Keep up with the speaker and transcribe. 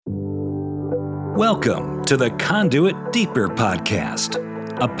Welcome to the Conduit Deeper podcast,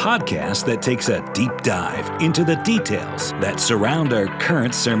 a podcast that takes a deep dive into the details that surround our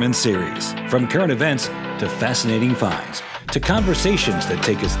current sermon series, from current events to fascinating finds to conversations that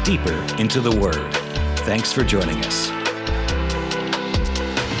take us deeper into the Word. Thanks for joining us.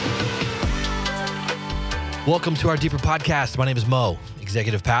 Welcome to our Deeper podcast. My name is Mo,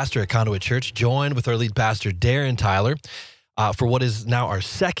 executive pastor at Conduit Church, joined with our lead pastor, Darren Tyler, for what is now our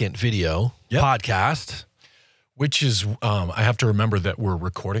second video podcast. Which is, I have to remember that we're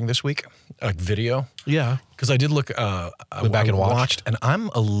recording this week, a video. Yeah. Because I did look, Went back and watched, and I'm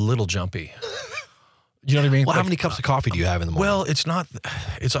a little jumpy. You know what I mean? Well, how many cups of coffee do you have in the morning? Well,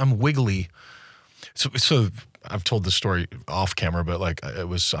 I'm wiggly. So I've told this story off camera, but like it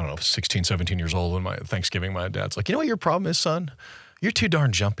was, 16, 17 years old when my Thanksgiving, my dad's like, you know what your problem is, son? You're too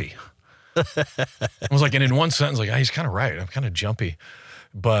darn jumpy. I was like, and in one sentence, like, he's kind of right. I'm kind of jumpy.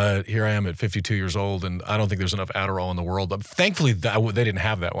 But here I am at 52 years old, and I don't think there's enough Adderall in the world. But thankfully, they didn't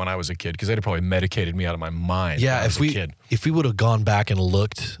have that when I was a kid, because they'd have probably medicated me out of my mind. Yeah, if we would have gone back and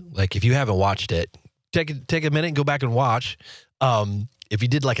looked, like if you haven't watched it, take a minute and go back and watch. If you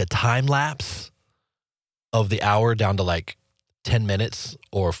did like a time lapse of the hour down to like 10 minutes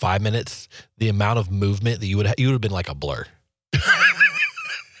or 5 minutes, the amount of movement that you would have been like a blur.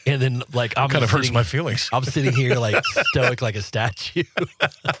 And then, like, I'm kind of hurts my feelings. I'm sitting here, like, stoic like a statue.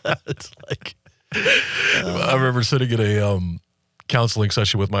 It's like, I remember sitting in a counseling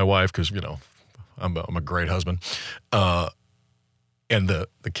session with my wife because, I'm a great husband. And the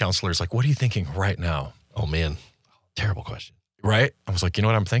counselor's like, "What are you thinking right now?" Oh, man. Terrible question. Right? I was like, you know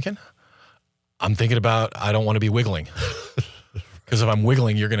what I'm thinking? I'm thinking about I don't want to be wiggling. Because if I'm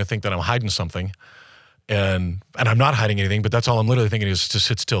wiggling, you're going to think that I'm hiding something. And I'm not hiding anything, but that's all I'm literally thinking is to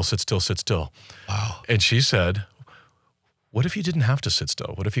sit still, sit still, sit still. Wow. And she said, what if you didn't have to sit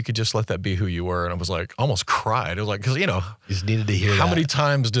still? What if you could just let that be who you were? And I was like, almost cried. It was like, because, You just needed to hear how that. many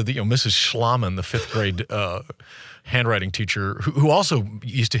times did Mrs. Schlamen, the fifth grade handwriting teacher, who also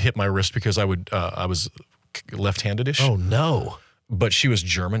used to hit my wrist because I was left-handed-ish. Oh, no. But she was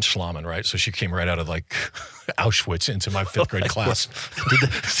German, Schlamen, right? So she came right out of like Auschwitz into my fifth grade class.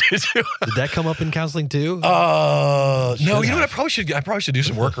 Did that come up in counseling too? No, you know what? I probably should do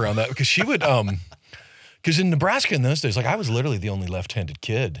some work around that, because she would, because in Nebraska in those days, like I was literally the only left-handed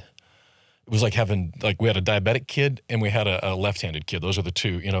kid. It was like we had a diabetic kid and we had a left-handed kid. Those are the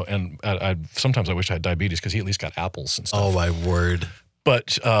two, and sometimes I wish I had diabetes because he at least got apples and stuff. Oh, my word.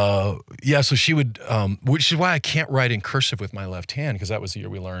 But, so she would, which is why I can't write in cursive with my left hand, because that was the year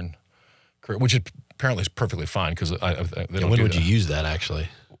we learned, which apparently is perfectly fine, because they don't do that. When would you use that, actually?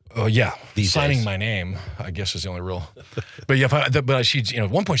 Oh, yeah. These Signing days. my name, I guess, is the only rule. But yeah, but she, at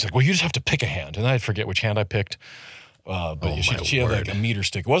one point she's like, well, you just have to pick a hand. And I'd forget which hand I picked. But she had like a meter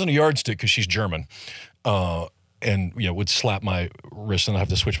stick. It wasn't a yardstick because she's German. And, would slap my wrist and I'd have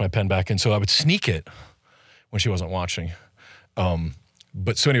to switch my pen back. And so I would sneak it when she wasn't watching.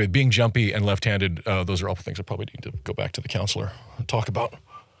 But so anyway, being jumpy and left-handed, those are all things I probably need to go back to the counselor and talk about.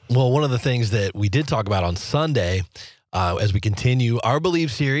 Well, one of the things that we did talk about on Sunday, as we continue our Believe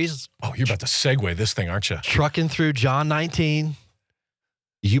series. Oh, you're about to segue this thing, aren't you? Trucking through John 19.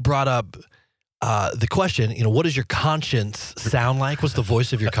 You brought up the question, what does your conscience sound like? What's the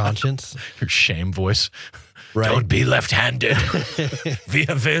voice of your conscience? Your shame voice. Right. Don't be left-handed.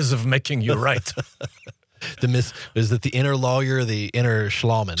 Via ways of making you right. Is it the inner lawyer or the inner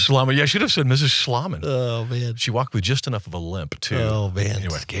Schlamen? Schlamen. Yeah, I should have said Mrs. Schlamen. Oh, man. She walked with just enough of a limp, too. Oh, man.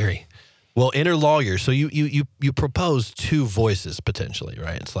 Anyway. Scary. Well, inner lawyer. So you propose two voices, potentially,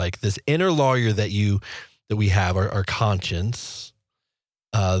 right? It's like this inner lawyer that we have, our conscience,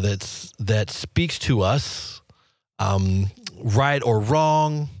 that speaks to us, right or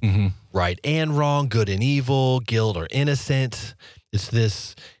wrong, mm-hmm. right and wrong, good and evil, guilt or innocent. It's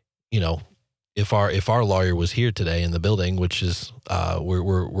this, If our lawyer was here today in the building, which is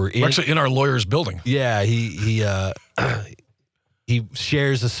we're actually in our lawyer's building. Yeah, he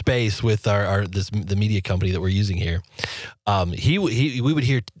shares a space with the media company that we're using here. We would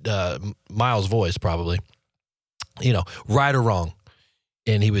hear Miles' voice probably, right or wrong,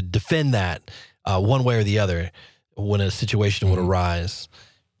 and he would defend that one way or the other when a situation would arise.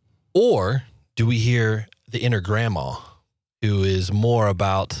 Or do we hear the inner grandma, who is more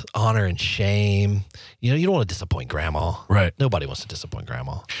about honor and shame? You don't want to disappoint grandma. Right. Nobody wants to disappoint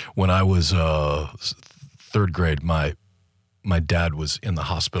grandma. When I was third grade, my dad was in the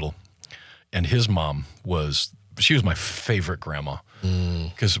hospital, and his mom was my favorite grandma.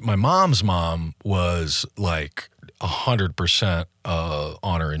 Because my mom's mom was like 100%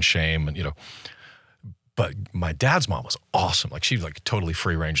 honor and shame, and but my dad's mom was awesome. Like she totally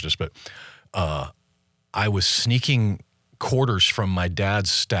free ranged us, but I was sneaking quarters from my dad's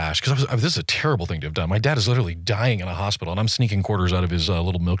stash because this is a terrible thing to have done. My dad is literally dying in a hospital, and I'm sneaking quarters out of his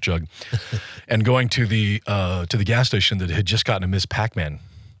little milk jug, and going to the gas station that had just gotten a Ms. Pac-Man.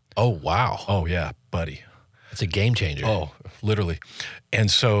 Oh wow! Oh yeah, buddy, it's a game changer. Oh, literally. And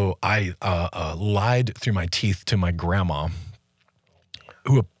so I lied through my teeth to my grandma,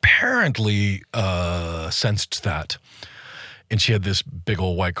 who apparently sensed that, and she had this big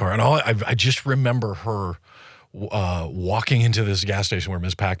old white car, and I just remember her walking into this gas station where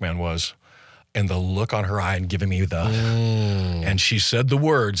Ms. Pac-Man was, and the look on her eye and giving me and she said the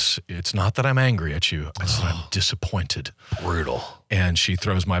words, "It's not that I'm angry at you, it's that I'm disappointed." Brutal. And she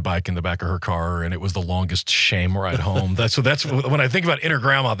throws my bike in the back of her car, and it was the longest shame ride home. That's when I think about inner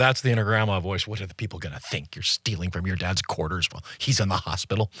grandma, that's the inner grandma voice. What are the people going to think? You're stealing from your dad's quarters while he's in the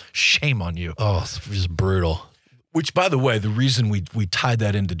hospital. Shame on you. Oh, it's just brutal. Which, by the way, the reason we tied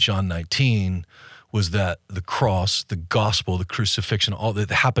that into John 19 was that the cross, the gospel, the crucifixion, all that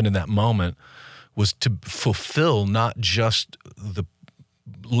happened in that moment was to fulfill not just the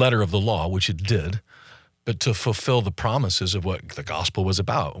letter of the law, which it did, but to fulfill the promises of what the gospel was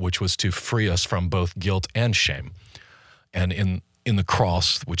about, which was to free us from both guilt and shame. And in the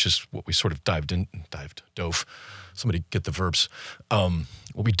cross, which is what we sort of dove. Somebody get the verbs.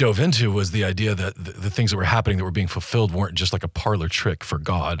 What we dove into was the idea that the things that were happening that were being fulfilled weren't just like a parlor trick for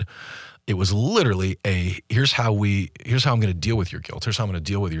God. It was literally here's how I'm going to deal with your guilt. Here's how I'm going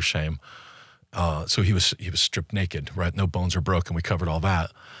to deal with your shame. So he was stripped naked, right? No bones are broken. We covered all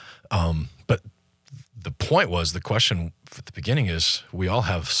that. But the point was, the question at the beginning is, we all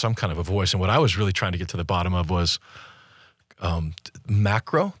have some kind of a voice. And what I was really trying to get to the bottom of was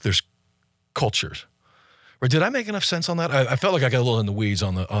macro, there's cultures. Or did I make enough sense on that? I felt like I got a little in the weeds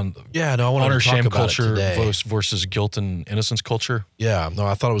on I want to honor, talk shame about culture it today. versus guilt and innocence culture. Yeah, no,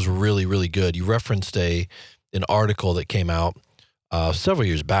 I thought it was really, really good. You referenced an article that came out several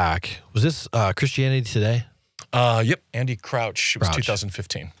years back. Was this Christianity Today? Yep, Andy Crouch. It was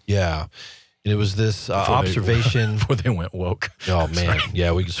 2015. Yeah, and it was this observation before they went woke. Oh man,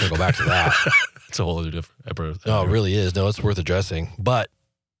 yeah, we can circle back to that. It's a whole other different. No, it really is. No, it's worth addressing. But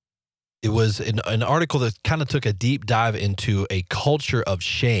it was an article that kind of took a deep dive into a culture of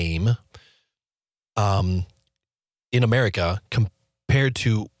shame in America compared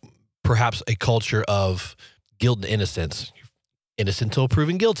to perhaps a culture of guilt and innocence. Innocent until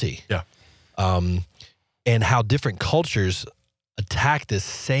proven guilty. Yeah. And how different cultures attack this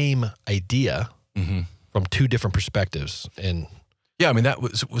same idea from two different perspectives. And yeah, I mean,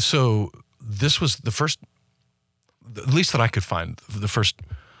 this was the first, at least that I could find, the first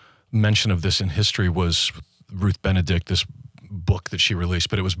mention of this in history was Ruth Benedict, this book that she released,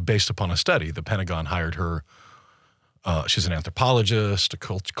 but it was based upon a study. The Pentagon hired her. She's an anthropologist, a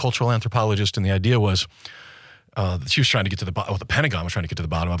cultural anthropologist, and the idea was that she was trying to get to the bottom, the Pentagon was trying to get to the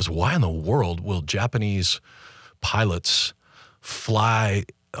bottom of is, why in the world will Japanese pilots fly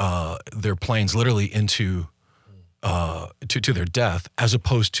their planes literally into to their death, as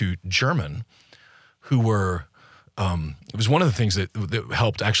opposed to German, who were it was one of the things that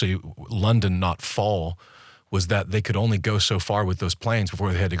helped actually London not fall, was that they could only go so far with those planes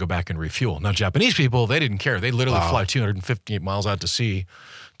before they had to go back and refuel. Now, Japanese people, they didn't care. They literally fly 250 miles out to sea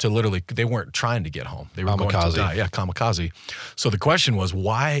to literally, they weren't trying to get home. They were going to die. Yeah, kamikaze. So the question was,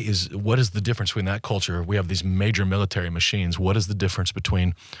 what is the difference between that culture? We have these major military machines. What is the difference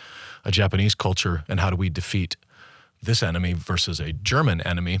between a Japanese culture and how do we defeat this enemy versus a German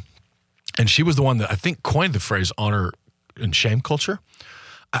enemy? And she was the one that I think coined the phrase honor and shame culture.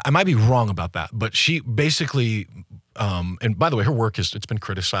 I might be wrong about that, but she basically, and by the way, her work it's been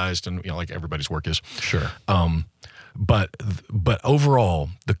criticized, and like everybody's work is. Sure. But overall,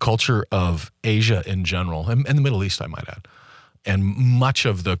 the culture of Asia in general, and the Middle East, I might add, and much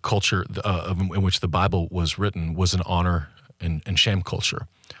of the culture in which the Bible was written was an honor and shame culture.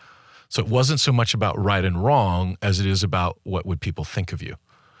 So it wasn't so much about right and wrong as it is about what would people think of you.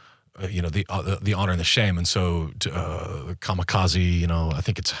 The honor and the shame. And so kamikaze, I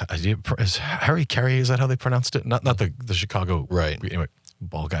think is Harry Carey, is that how they pronounced it? Not the Chicago, right? Anyway,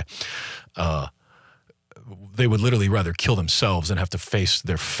 bald guy. They would literally rather kill themselves than have to face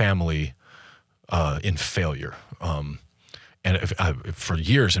their family in failure. And for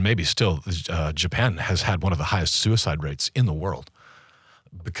years, and maybe still, Japan has had one of the highest suicide rates in the world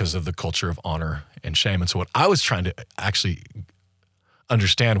because of the culture of honor and shame. And so what I was trying to actually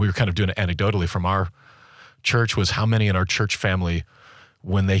understand, we were kind of doing it anecdotally from our church, was how many in our church family,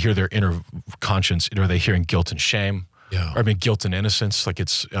 when they hear their inner conscience, are they hearing guilt and shame? Yeah. Or I mean, guilt and innocence, like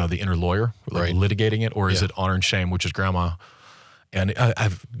it's the inner lawyer, like litigating it, or is it honor and shame, which is grandma? And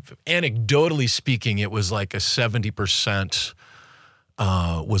I've anecdotally speaking, it was like a 70%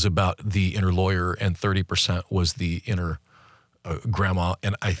 was about the inner lawyer and 30% was the inner grandma.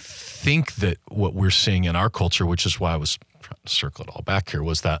 And I think that what we're seeing in our culture, which is why I was trying to circle it all back here,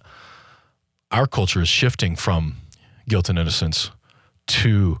 was that our culture is shifting from guilt and innocence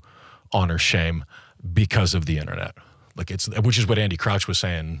to honor shame because of the internet. Like which is what Andy Crouch was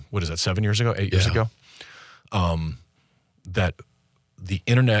saying, what is that, 7 years ago, 8 years ago? That the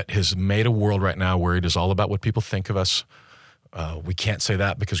internet has made a world right now where it is all about what people think of us. We can't say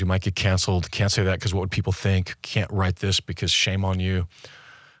that because we might get canceled. Can't say that because what would people think? Can't write this because shame on you.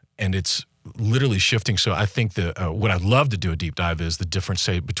 And it's literally shifting. So I think that what I'd love to do a deep dive is the difference,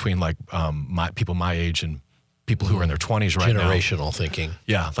 say, between like people my age and people who are in their 20s right now. Generational thinking.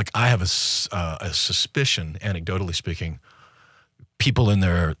 Yeah, like I have a suspicion, anecdotally speaking, people in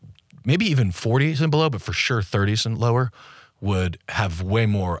their maybe even 40s and below, but for sure 30s and lower, would have way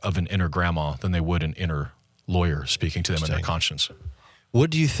more of an inner grandma than they would an inner lawyer speaking to them in their conscience. What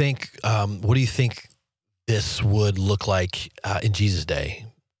do you think? What do you think this would look like in Jesus' day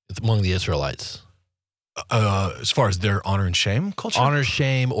among the Israelites? As far as their honor and shame culture? Honor,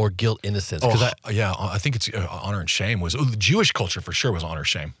 shame, or guilt, innocence? I think it's honor and shame was the Jewish culture for sure was honor,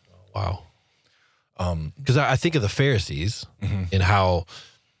 shame. Wow. Because I think of the Pharisees and how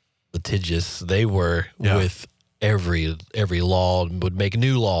litigious they were with every law, and would make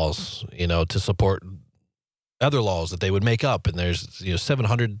new laws, to support other laws that they would make up. And there's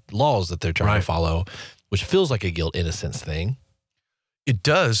 700 laws that they're trying to follow, which feels like a guilt, innocence thing. It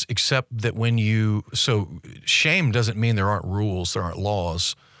does, except that so shame doesn't mean there aren't rules, there aren't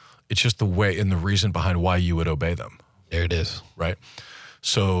laws. It's just the way and the reason behind why you would obey them. There it is. Right?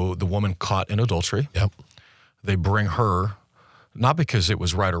 So the woman caught in adultery, they bring her, not because it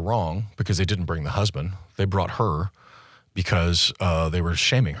was right or wrong, because they didn't bring the husband. They brought her because they were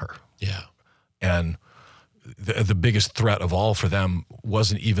shaming her. Yeah. And the biggest threat of all for them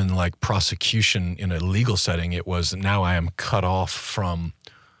wasn't even like prosecution in a legal setting. It was, now I am cut off from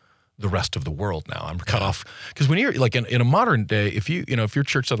the rest of the world. Now I'm cut off. Because when you're like in a modern day, if your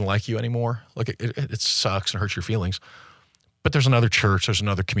church doesn't like you anymore, like it sucks and hurts your feelings. But there's another church, there's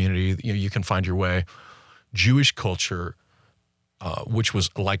another community, you can find your way. Jewish culture, which was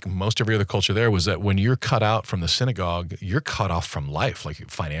like most every other culture there, was that when you're cut out from the synagogue, you're cut off from life, like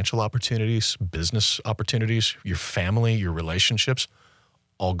financial opportunities, business opportunities, your family, your relationships,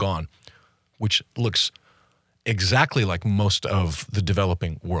 all gone, which looks exactly like most of the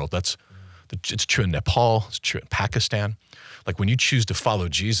developing world. It's true in Nepal, it's true in Pakistan. Like when you choose to follow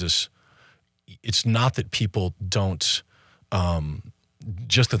Jesus, it's not that people don't,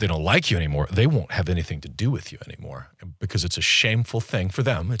 just that they don't like you anymore. They won't have anything to do with you anymore because it's a shameful thing for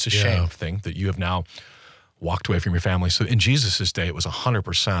them. It's a shame thing that you have now walked away from your family. So in Jesus' day, it was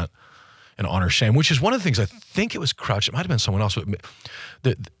 100% an honor shame, which is one of the things I think it was Crouch. It might have been someone else.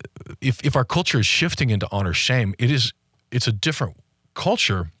 That if our culture is shifting into honor shame, it's a different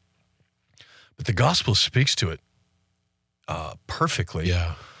culture, but the gospel speaks to it perfectly.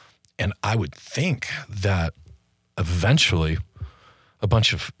 Yeah. And I would think that eventually a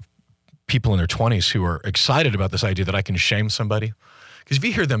bunch of people in their 20s who are excited about this idea that I can shame somebody. Because if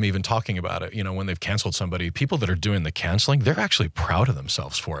you hear them even talking about it, when they've canceled somebody, people that are doing the canceling, they're actually proud of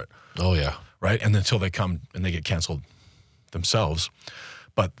themselves for it. Oh, yeah. Right? And until they come and they get canceled themselves.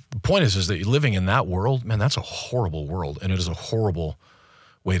 But the point is that living in that world, man, that's a horrible world. And it is a horrible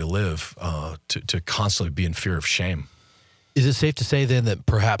way to live, to constantly be in fear of shame. Is it safe to say then that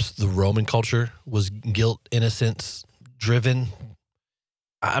perhaps the Roman culture was guilt, innocence driven?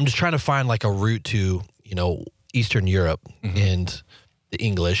 I'm just trying to find like a route to, Eastern Europe and the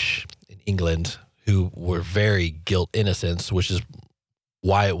English in England who were very guilt, innocence, which is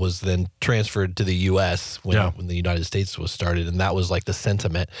why it was then transferred to the U.S. when the United States was started. And that was like the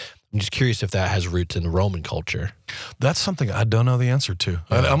sentiment. I'm just curious if that has roots in the Roman culture. That's something I don't know the answer to.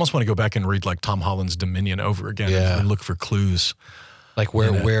 I almost want to go back and read like Tom Holland's Dominion over again and look for clues. Like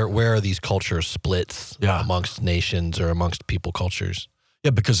where are these culture splits amongst nations or amongst people cultures? Yeah,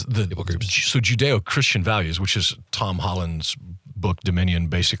 because people groups. So Judeo-Christian values, which is Tom Holland's book Dominion,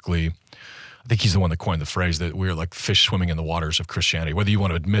 basically, I think he's the one that coined the phrase that we're like fish swimming in the waters of Christianity. Whether you want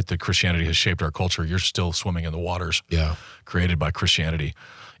to admit that Christianity has shaped our culture, you're still swimming in the waters created by Christianity,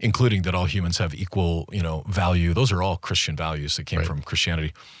 including that all humans have equal, value. Those are all Christian values that came from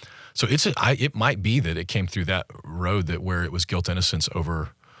Christianity. So it might be that it came through that road where it was guilt, innocence over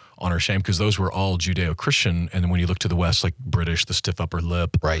honor, shame, because those were all Judeo-Christian. And then when you look to the West, like British, the stiff upper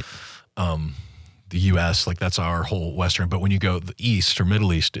lip, right? The U.S., like that's our whole Western. But when you go the East or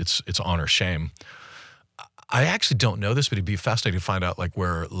Middle East, it's honor, shame. I actually don't know this, but it'd be fascinating to find out like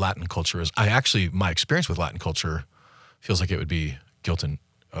where Latin culture is. My experience with Latin culture feels like it would be guilt and,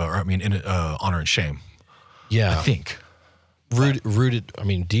 honor and shame. Yeah. I think.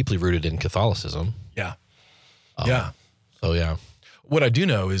 Deeply rooted in Catholicism. Yeah. So yeah. What I do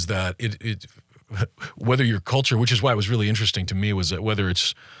know is that it whether your culture, which is why it was really interesting to me, was that whether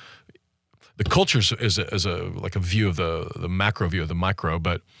it's the culture is a view of the macro view of the micro,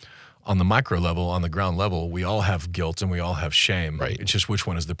 but on the micro level, on the ground level, we all have guilt and we all have shame. Right. It's just which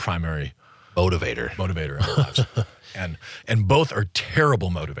one is the primary motivator in our lives. And both are terrible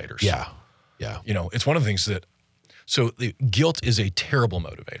motivators. Yeah. It's one of the things that, so the guilt is a terrible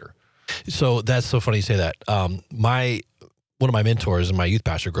motivator. So that's so funny you say that. One of my mentors and my youth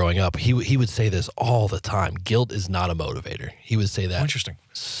pastor growing up, he would say this all the time. Guilt is not a motivator. He would say that. Oh, interesting.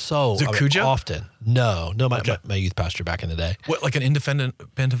 So is it Cujo? Often. No, my youth pastor back in the day. What, like an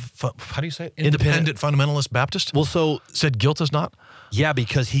how do you say it? Independent fundamentalist Baptist? Well, so said guilt is not? Yeah,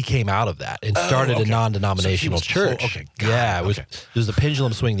 because he came out of that and started a non-denominational church. Okay, it was the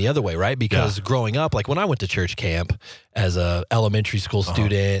pendulum swing the other way, right? Because growing up, like when I went to church camp as a elementary school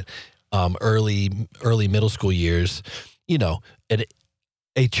student, early middle school years, at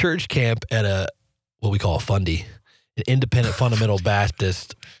a church camp at what we call a fundy, an independent fundamental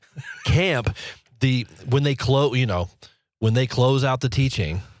Baptist camp, when they close out the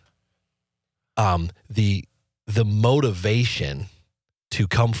teaching, the motivation to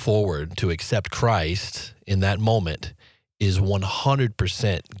come forward to accept Christ in that moment is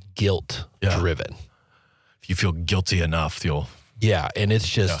 100% guilt driven. If you feel guilty enough, you'll. Yeah, and it's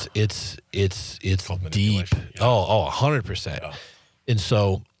just it's deep. Yeah. 100%. Yeah. And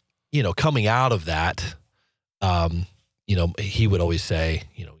so, coming out of that, he would always say,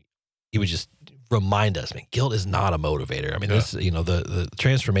 he would just remind us, man, guilt is not a motivator. I mean, this, the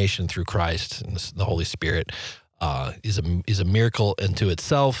transformation through Christ and the Holy Spirit is a miracle unto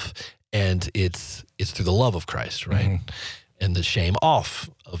itself, and it's through the love of Christ, right? Mm-hmm. And the shame off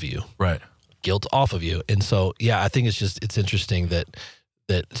of you, right? Guilt off of you. And so, I think it's interesting that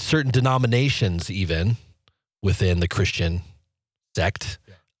certain denominations, even within the Christian sect,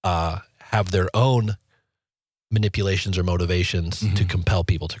 have their own manipulations or motivations to compel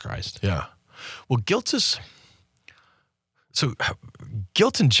people to Christ. Yeah. Well, guilt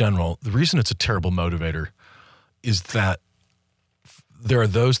in general, the reason it's a terrible motivator is that there are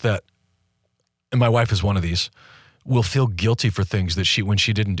those that, and my wife is one of these, will feel guilty for things that when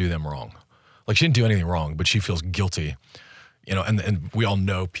she didn't do them wrong. Like she didn't do anything wrong, but she feels guilty, and we all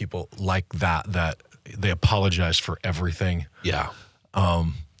know people like that they apologize for everything. Yeah.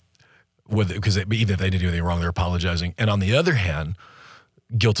 Because even if they didn't do anything wrong, they're apologizing. And on the other hand,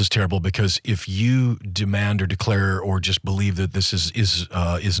 guilt is terrible because if you demand or declare or just believe that this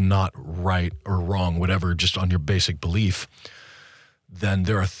is not right or wrong, whatever, just on your basic belief, then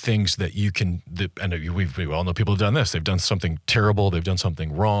there are things that you can, and we all know people have done this. They've done something terrible, they've done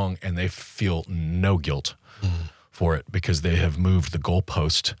something wrong, and they feel no guilt for it because they have moved the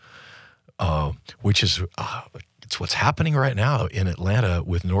goalpost, which is it's what's happening right now in Atlanta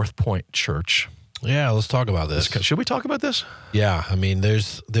with North Point Church. Yeah, let's talk about this. Should we talk about this? Yeah, I mean,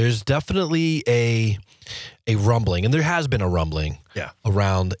 there's definitely a rumbling, and there has been a rumbling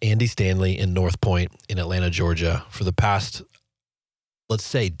around Andy Stanley in North Point in Atlanta, Georgia for the past, let's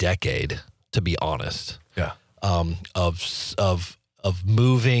say, decade, to be honest. Yeah. Of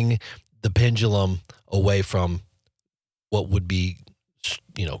moving the pendulum away from what would be,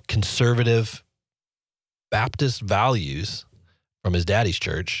 conservative Baptist values from his daddy's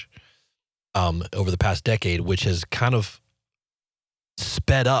church over the past decade, which has kind of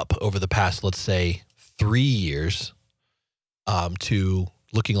sped up over the past, let's say, 3 years to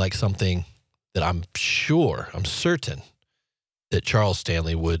looking like something that I'm certain that Charles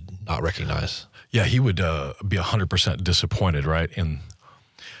Stanley would not recognize. Yeah, he would be 100% disappointed, right? In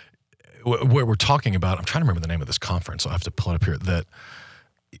what we're talking about, I'm trying to remember the name of this conference. I'll have to pull it up here. That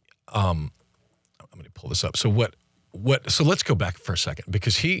I'm going to pull this up. So so let's go back for a second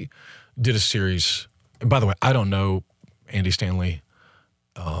because he did a series. And by the way, I don't know Andy Stanley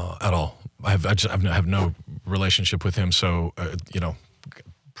at all. I have no relationship with him. So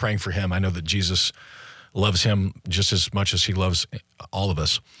praying for him. I know that Jesus loves him just as much as he loves all of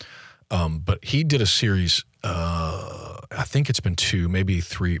us. But he did a series. I think it's been 2, maybe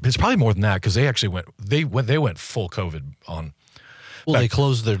 3. It's probably more than that because they actually went full COVID on. Well, they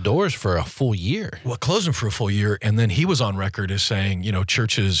closed their doors for a full year. Well, closed them for a full year, and then he was on record as saying,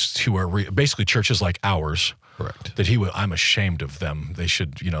 churches who are basically churches like ours. Correct. That I'm ashamed of them. They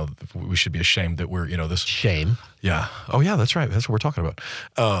should, we should be ashamed that we're, this shame. Yeah. Oh, yeah. That's right. That's what we're talking about.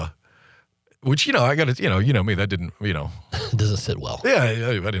 Which, I got to, you know me, that didn't, It doesn't sit well. yeah,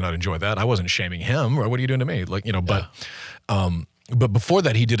 I did not enjoy that. I wasn't shaming him, or what are you doing to me? Like, but before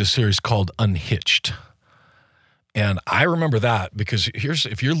that, he did a series called Unhitched. And I remember that because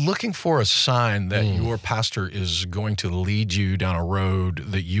if you're looking for a sign that your pastor is going to lead you down a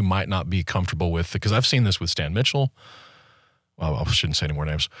road that you might not be comfortable with, because I've seen this with Stan Mitchell. Well, I shouldn't say any more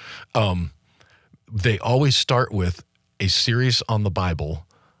names. They always start with a series on the Bible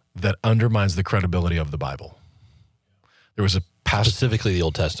that undermines the credibility of the Bible. There was a pastor, Specifically the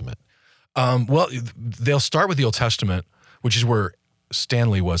Old Testament. well, they'll start with the Old Testament, which is where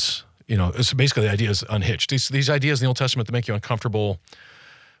Stanley was. It's basically the idea is unhitched. These ideas in the Old Testament that make you uncomfortable,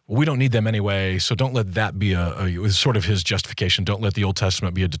 we don't need them anyway. So don't let that be it was sort of his justification. Don't let the Old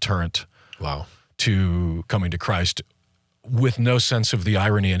Testament be a deterrent to coming to Christ, with no sense of the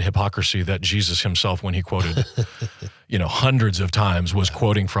irony and hypocrisy that Jesus himself, when he quoted, hundreds of times, was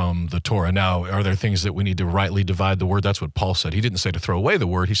quoting from the Torah. Now, are there things that we need to rightly divide the word? That's what Paul said. He didn't say to throw away the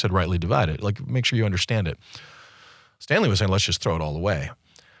word. He said rightly divide it. Like, make sure you understand it. Stanley was saying, let's just throw it all away.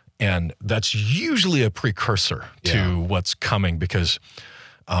 And that's usually a precursor to what's coming, because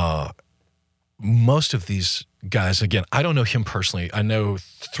most of these guys, again, I don't know him personally. I know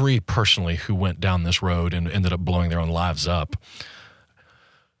 3 personally who went down this road and ended up blowing their own lives up.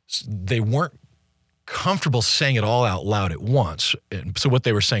 They weren't comfortable saying it all out loud at once. And so what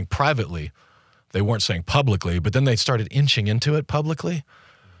they were saying privately, they weren't saying publicly, but then they started inching into it publicly.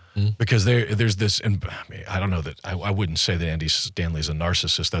 Because there's this, and I don't know that, I wouldn't say that Andy Stanley's a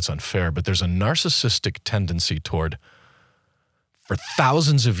narcissist. That's unfair. But there's a narcissistic tendency toward, for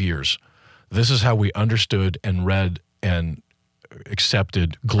thousands of years, this is how we understood and read and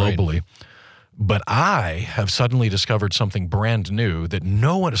accepted globally. Right. But I have suddenly discovered something brand new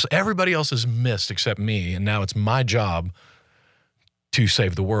that everybody else has missed except me. And now it's my job to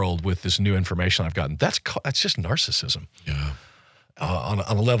save the world with this new information I've gotten. That's just narcissism. Yeah. On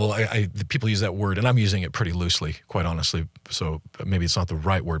a level, people use that word, and I'm using it pretty loosely, quite honestly, so maybe it's not the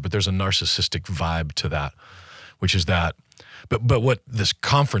right word, but there's a narcissistic vibe to that, which is that. But what this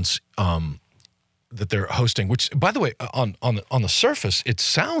conference that they're hosting, which, by the way, on the surface, it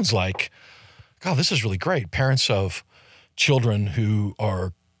sounds like, God, this is really great. Parents of children who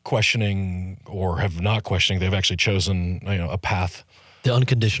are questioning or have not questioning, they've actually chosen a path. The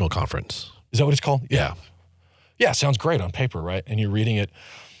Unconditional Conference. Is that what it's called? Yeah. Yeah, it sounds great on paper, right? And you're reading it.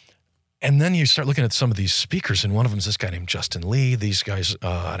 And then you start looking at some of these speakers, and one of them is this guy named Justin Lee. These guys, and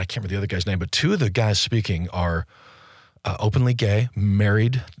I can't remember the other guy's name, but 2 of the guys speaking are openly gay,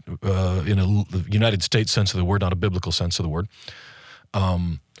 married in a United States sense of the word, not a biblical sense of the word,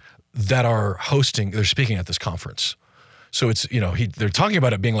 that are they're speaking at this conference. So it's, they're talking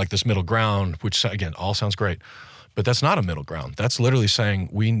about it being like this middle ground, which, again, all sounds great. But that's not a middle ground. That's literally saying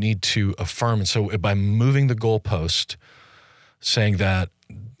we need to affirm. And so by moving the goalpost, saying that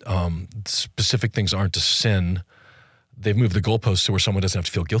specific things aren't a sin, they've moved the goalpost to where someone doesn't have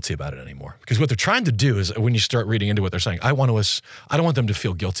to feel guilty about it anymore. Because what they're trying to do is, when you start reading into what they're saying, I don't want them to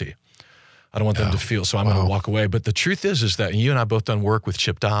feel guilty. I don't want them to feel, so I'm going to walk away. But the truth is that, and you and I both done work with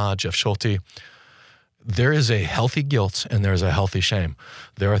Chip Dodd, Jeff Schulte, there is a healthy guilt and there is a healthy shame.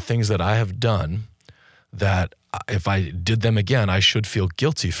 There are things that I have done that if I did them again, I should feel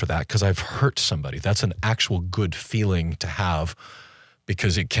guilty for that because I've hurt somebody. That's an actual good feeling to have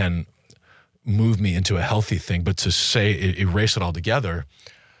because it can move me into a healthy thing. But to say erase it altogether,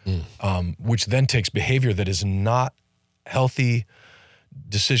 which then takes behavior that is not healthy,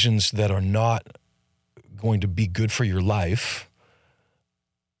 decisions that are not going to be good for your life,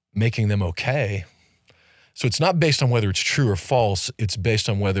 making them okay. So it's not based on whether it's true or false. It's based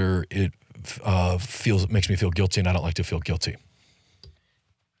on whether it makes me feel guilty, and I don't like to feel guilty.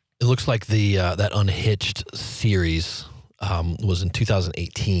 It looks like the that Unhitched series was in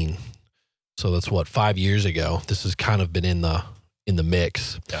 2018. So that's 5 years ago. This has kind of been in the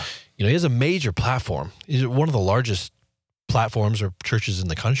mix. Yeah. He has a major platform. He's one of the largest platforms or churches in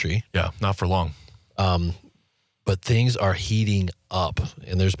the country. Yeah, not for long. But things are heating up,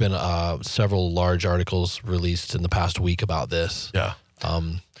 and there's been several large articles released in the past week about this. Yeah.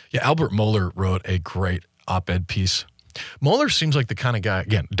 Albert Mohler wrote a great op-ed piece. Mohler seems like the kind of guy,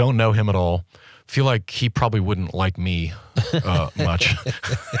 again, don't know him at all. Feel like he probably wouldn't like me much.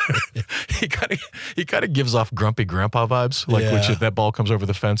 He kind of gives off grumpy grandpa vibes, which if that ball comes over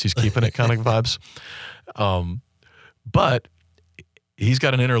the fence, he's keeping it kind of vibes. But he's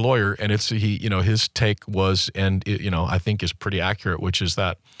got an inner lawyer, and his take was, and I think is pretty accurate, which is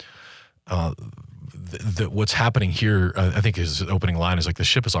that what's happening here, I think his opening line is like the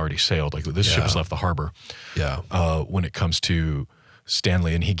ship has already sailed, like this ship has left the harbor. Yeah. When it comes to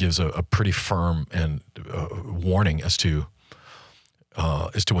Stanley, and he gives a pretty firm and warning as to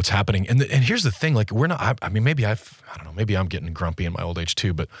what's happening. And here's the thing, like we're not. I mean, maybe I don't know. Maybe I'm getting grumpy in my old age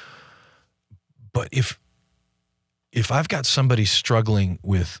too. But if I've got somebody struggling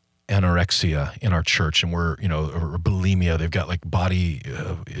with anorexia in our church, and we're or bulimia, they've got like body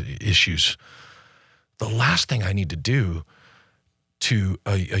issues. The last thing I need to do to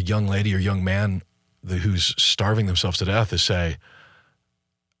a young lady or young man who's starving themselves to death is say,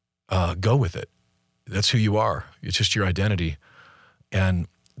 go with it. That's who you are. It's just your identity. And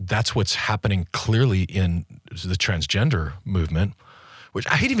that's what's happening clearly in the transgender movement, which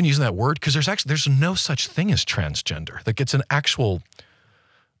I hate even using that word because there's no such thing as transgender. Like it's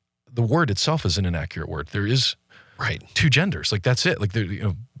the word itself is an inaccurate word. There is two genders. Like that's it. Like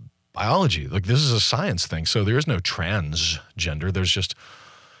biology, like this is a science thing. So there is no transgender. There's just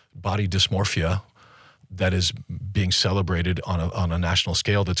body dysmorphia that is being celebrated on a national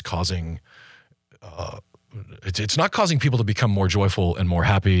scale that's causing, it's not causing people to become more joyful and more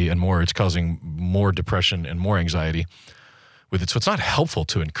happy and it's causing more depression and more anxiety with it. So it's not helpful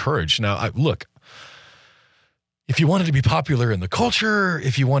to encourage. Now, look, if you wanted to be popular in the culture,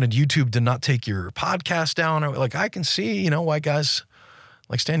 if you wanted YouTube to not take your podcast down, like I can see, why guys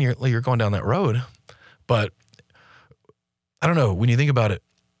like Stan, you're going down that road. But I don't know, when you think about it,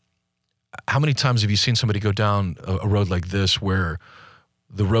 how many times have you seen somebody go down a road like this where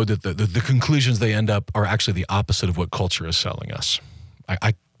the road that the conclusions they end up are actually the opposite of what culture is selling us?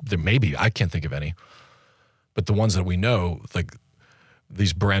 There maybe, I can't think of any. But the ones that we know, like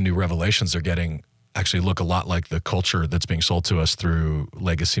these brand new revelations they're getting actually look a lot like the culture that's being sold to us through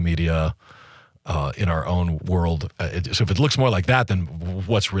legacy media in our own world. So if it looks more like that, then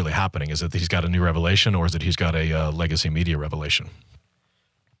what's really happening? Is it that he's got a new revelation, or is it he's got a legacy media revelation?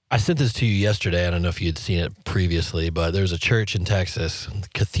 I sent this to you yesterday. I don't know if you had seen it previously, but there's a church in Texas, the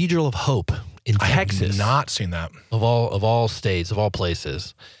Cathedral of Hope in Texas. I have not seen that. Of all states, of all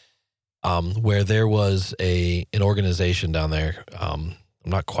places, where there was an organization down there I'm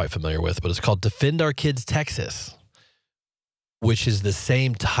not quite familiar with, but it's called Defend Our Kids Texas, which is the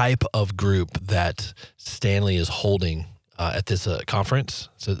same type of group that Stanley is holding at this conference.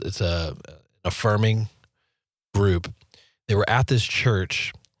 So it's an affirming group. They were at this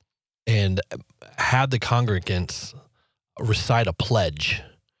church and had the congregants recite a pledge.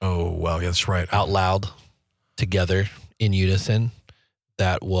 Oh, wow. Yeah, that's right. Out loud, together, in unison,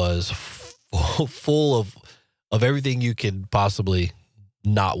 that was full of everything you could possibly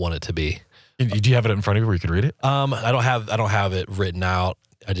not want it to be. Do you have it in front of you where you could read it? I don't have it written out.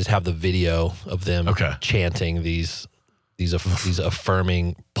 I just have the video of them chanting these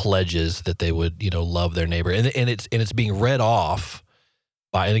affirming pledges that they would, love their neighbor. And it's being read off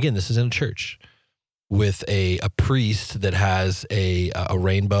by, and again, this is in a church with a priest that has a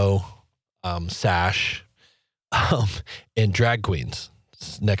rainbow sash and drag queens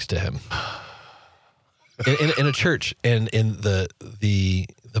next to him in a church. And in the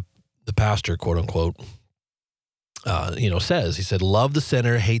pastor, quote unquote, he said, love the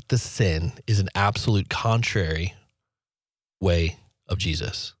sinner, hate the sin is an absolute contrary way of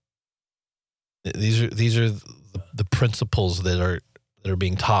Jesus. These are the principles that are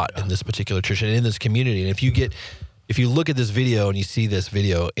being taught in this particular church and in this community. And if you look at this video and you see this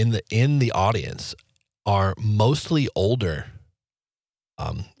video in the audience are mostly older.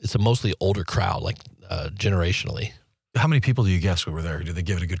 It's a mostly older crowd, like generationally. How many people do you guess were there? Did they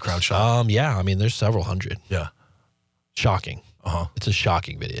give it a good crowd shot? Yeah. I mean, there's several hundred. Yeah. Shocking. Uh-huh. It's a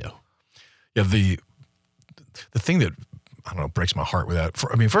shocking video. Yeah. The thing that, I don't know, breaks my heart with that.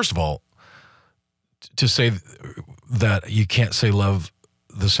 First of all, to say that you can't say love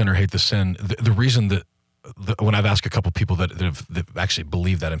the sinner, hate the sin, the reason that when I've asked a couple people that have actually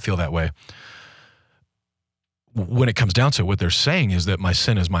believe that and feel that way, when it comes down to it, what they're saying is that my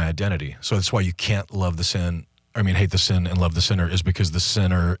sin is my identity. So that's why you can't love the sin, hate the sin and love the sinner, is because the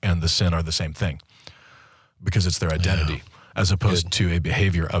sinner and the sin are the same thing. Because it's their identity as opposed to a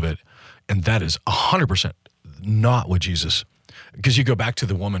behavior of it. And that is 100% not what Jesus, because you go back to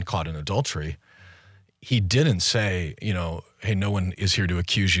the woman caught in adultery, he didn't say, hey, no one is here to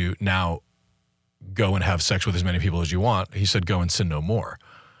accuse you. Now go and have sex with as many people as you want. He said, go and sin no more.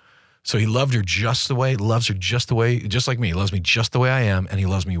 So he loved her just the way, loves her just the way, just like me. He loves me just the way I am, and he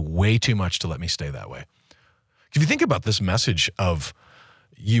loves me way too much to let me stay that way. If you think about this message of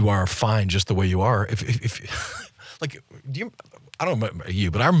you are fine just the way you are, if like, I don't remember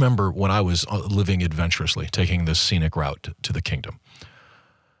you, but I remember when I was living adventurously, taking this scenic route to the kingdom.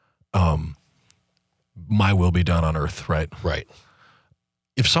 My will be done on earth, right? Right.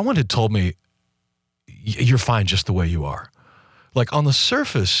 If someone had told me, you're fine just the way you are, Like on the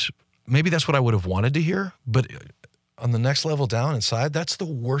surface, maybe that's what I would have wanted to hear, but on the next level down inside, that's the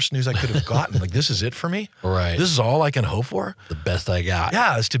worst news I could have gotten. Like, this is it for me? Right. This is all I can hope for? The best I got.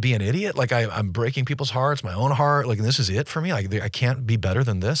 Yeah, is to be an idiot. Like, I'm breaking people's hearts, my own heart. Like, this is it for me? I can't be better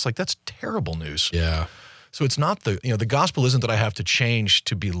than this? Like, that's terrible news. Yeah. So it's not the gospel isn't that I have to change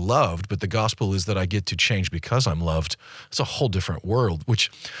to be loved, but the gospel is that I get to change because I'm loved. It's a whole different world, which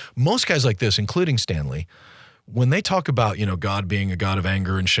most guys like this, including Stanley, when they talk about, God being a God of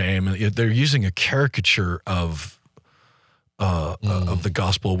anger and shame, they're using a caricature of the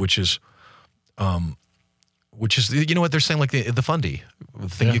gospel, which is what they're saying, like the fundy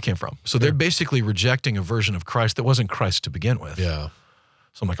thing you came from. So they're basically rejecting a version of Christ that wasn't Christ to begin with. Yeah.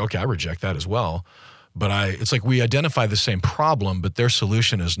 So I'm like, okay, I reject that as well. But it's like we identify the same problem, but their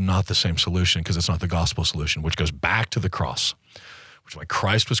solution is not the same solution because it's not the gospel solution, which goes back to the cross, which is why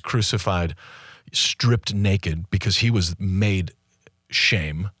Christ was crucified, stripped naked because he was made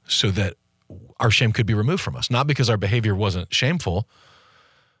shame so that our shame could be removed from us. Not because our behavior wasn't shameful,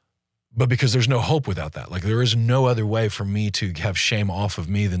 but because there's no hope without that. Like there is no other way for me to have shame off of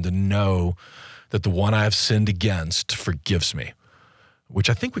me than to know that the one I have sinned against forgives me. Which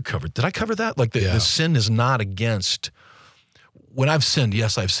I think we covered. Did I cover that? Like the sin is not against, when I've sinned,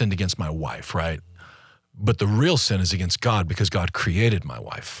 yes, I've sinned against my wife, right? But the real sin is against God because God created my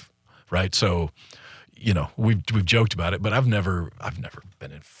wife, right? So, we've joked about it, but I've never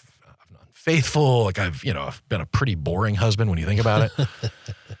been unfaithful. Like I've been a pretty boring husband when you think about it.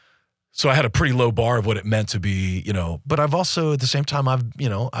 So I had a pretty low bar of what it meant to be, but I've also at the same time,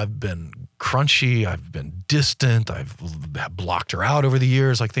 I've been crunchy, I've been distant, I've blocked her out over the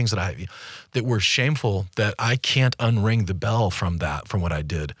years, like things that were shameful that I can't unring the bell from what I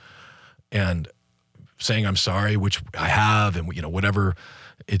did. And saying I'm sorry, which I have, and whatever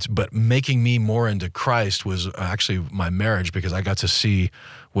but making me more into Christ was actually my marriage because I got to see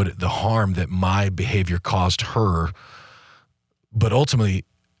the harm that my behavior caused her. But ultimately,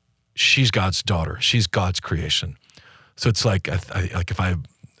 she's God's daughter. She's God's creation. So it's like,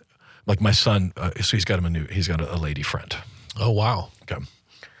 like my son, so he's got a lady friend. Oh, wow. Okay.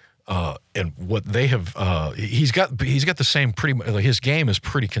 And what they have, he's got the same his game is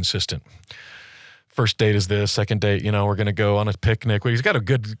pretty consistent. First date is this, second date, we're going to go on a picnic. He's got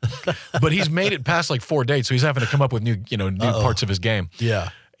but he's made it past like 4 dates. So he's having to come up with new parts of his game. Yeah.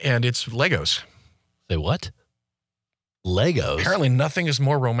 And it's Legos. Say what? Legos? Apparently nothing is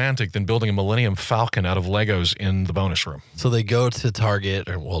more romantic than building a Millennium Falcon out of Legos in the bonus room. So they go to Target,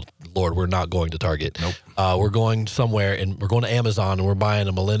 Lord, we're not going to Target. Nope. We're going somewhere, and we're going to Amazon, and we're buying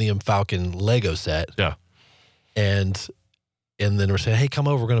a Millennium Falcon Lego set. Yeah. And then we're saying, hey, come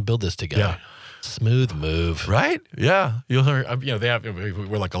over, we're going to build this together. Yeah. Smooth move. Right? Yeah. You'll hear,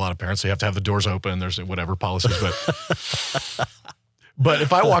 we're like a lot of parents, so you have to have the doors open, there's whatever policies, but... But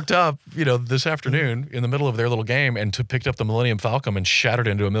if I walked up, this afternoon in the middle of their little game and picked up the Millennium Falcon and shattered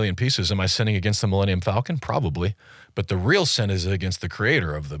it into a million pieces, am I sinning against the Millennium Falcon? Probably. But the real sin is against the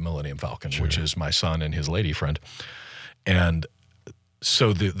creator of the Millennium Falcon, which is my son and his lady friend. And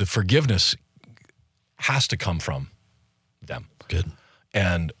so the forgiveness has to come from them. Good.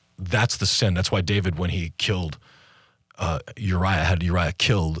 And that's the sin. That's why David, when he killed Uriah, had Uriah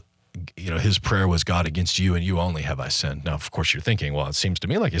killed, his prayer was, God, against you and you only have I sinned. Now, of course, you're thinking, well, it seems to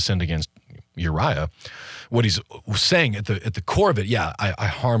me like he sinned against Uriah. What he's saying at the core of it, I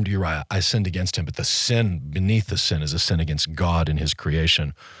harmed Uriah. I sinned against him. But the sin beneath the sin is a sin against God and his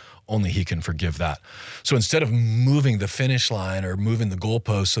creation. Only he can forgive that. So instead of moving the finish line or moving the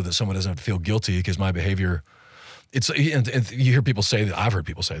goalpost so that someone doesn't have to feel guilty because my behavior, and you hear people say that, I've heard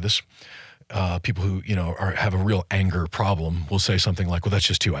people say this, people who, have a real anger problem will say something like, well, that's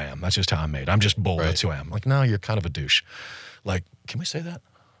just who I am. That's just how I'm made. I'm just bold. Right. That's who I am. Like, no, you're kind of a douche. Like, can we say that?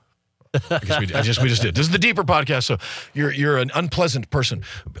 I guess we just did. This is the Deeper podcast. So you're an unpleasant person.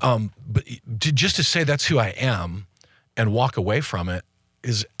 But just to say that's who I am and walk away from it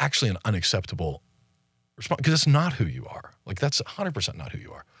is actually an unacceptable response because it's not who you are. Like, that's 100% not who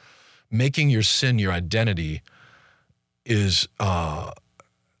you are. Making your sin your identity is,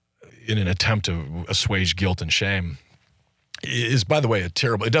 in an attempt to assuage guilt and shame, is, by the way, it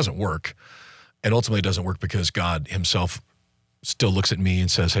doesn't work. And ultimately it doesn't work because God himself still looks at me and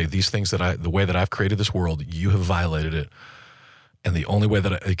says, hey, these things the way that I've created this world, you have violated it. And the only way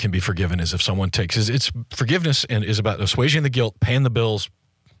that it can be forgiven is if someone it's forgiveness and is about assuaging the guilt, paying the bills,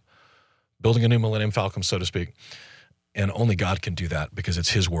 building a new Millennium Falcon, so to speak. And only God can do that because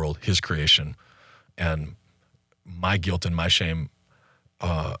it's his world, his creation. And my guilt and my shame,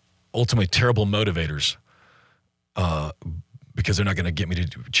 ultimately terrible motivators, because they're not going to get me to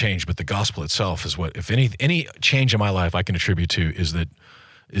change. But the gospel itself is what, if any change in my life I can attribute to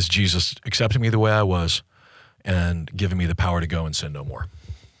is Jesus accepting me the way I was and giving me the power to go and sin no more.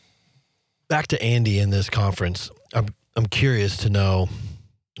 Back to Andy in this conference. I'm curious to know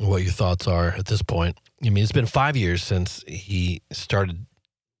what your thoughts are at this point. I mean, it's been 5 years since he started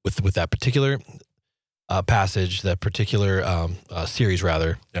with that particular passage, that particular series,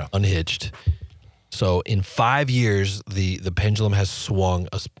 rather, Yeah. Unhitched. So in 5 years, the pendulum has swung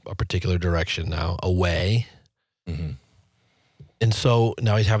a particular direction now, away. Mm-hmm. And so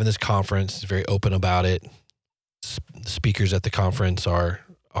now he's having this conference. He's very open about it. The speakers at the conference are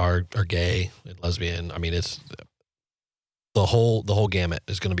gay and lesbian. I mean, it's the whole gamut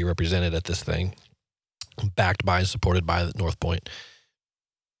is going to be represented at this thing, backed by and supported by North Point.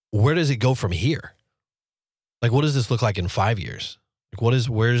 Where does it go from here? Like, what does this look like in 5 years? Like,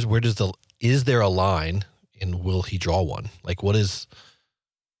 is there a line, and will he draw one? Like, where does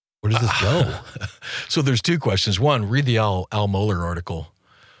this go? So there's two questions. One, read the Al Mohler article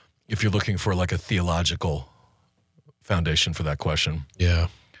if you're looking for like a theological foundation for that question. Yeah.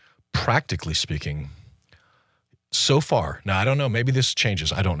 Practically speaking, so far, now I don't know, maybe this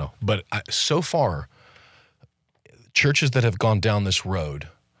changes, I don't know, but so far, churches that have gone down this road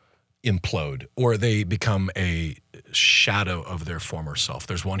implode, or they become a shadow of their former self.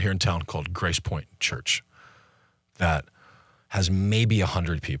 There's one here in town called Grace Point Church that has maybe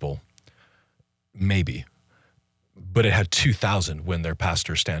 100 people, maybe, but it had 2,000 when their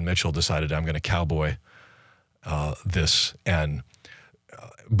pastor, Stan Mitchell, decided, I'm going to cowboy this. And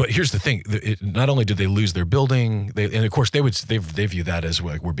but here's the thing: not only did they lose their building, and of course they view that as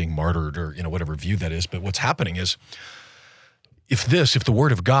like we're being martyred, or whatever view that is. But what's happening is, if the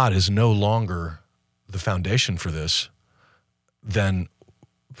Word of God is no longer the foundation for this, then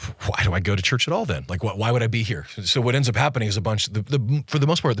why do I go to church at all then? Like, why would I be here? So what ends up happening is for the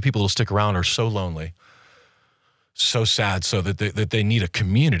most part, the people who will stick around are so lonely, so sad, so that they need a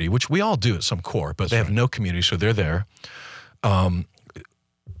community, which we all do at some core, but they have no community, so they're there.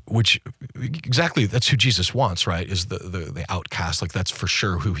 Which exactly, that's who Jesus wants, right? Is the outcast. Like, that's for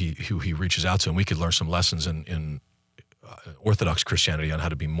sure who he reaches out to, and we could learn some lessons in Orthodox Christianity on how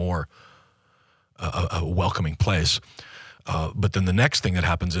to be more a welcoming place. But then the next thing that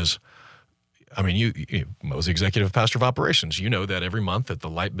happens is, I mean, you was the executive pastor of operations. You know that every month that the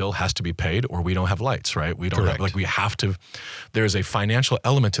light bill has to be paid, or we don't have lights, right? We don't have, we have to. There's a financial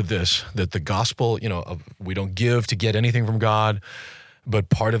element to this, that the gospel, we don't give to get anything from God, but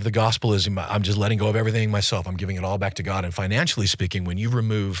part of the gospel is I'm just letting go of everything myself. I'm giving it all back to God. And financially speaking, when you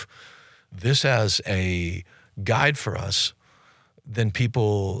remove this as a guide for us, then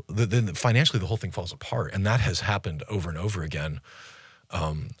then financially the whole thing falls apart. And that has happened over and over again.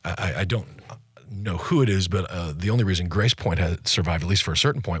 I don't know who it is, but the only reason Grace Point had survived, at least for a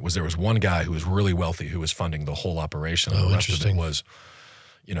certain point, was there was one guy who was really wealthy who was funding the whole operation. And the rest of it was,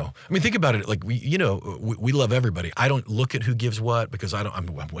 I mean, think about it. Like, we love everybody. I don't look at who gives what, because I'm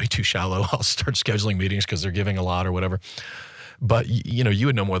way too shallow. I'll start scheduling meetings because they're giving a lot or whatever. But, you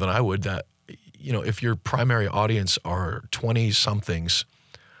would know more than I would that, if your primary audience are 20-somethings,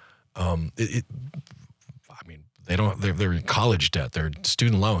 they're in college debt, they're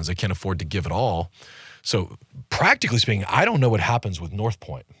student loans, they can't afford to give it all. So practically speaking, I don't know what happens with North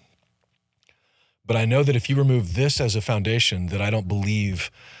Point. But I know that if you remove this as a foundation, that I don't believe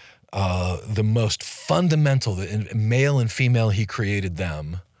the most fundamental, the male and female, he created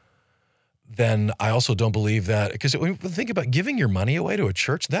them, then I also don't believe that, because when you think about giving your money away to a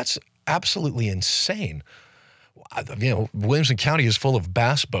church, that's absolutely insane. Williamson County is full of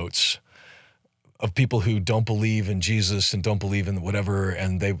bass boats of people who don't believe in Jesus and don't believe in whatever,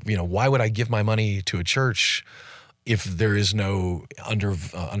 and they, why would I give my money to a church if there is no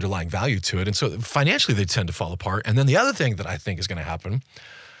underlying value to it? And so financially they tend to fall apart. And then the other thing that I think is going to happen,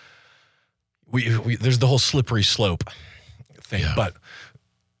 there's the whole slippery slope thing. Yeah. But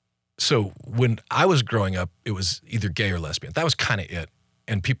so when I was growing up, it was either gay or lesbian. That was kind of it.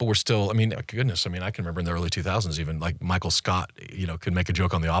 And people were still, I mean, goodness, I can remember in the early 2000s even, like Michael Scott, could make a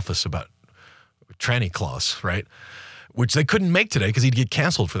joke on The Office about tranny clause, right? Which they couldn't make today because he'd get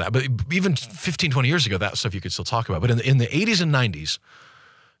canceled for that. But even 15, 20 years ago, that stuff you could still talk about. But in the 80s and 90s,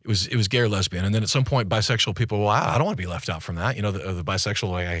 it was gay or lesbian. And then at some point, bisexual people, well, I don't want to be left out from that. The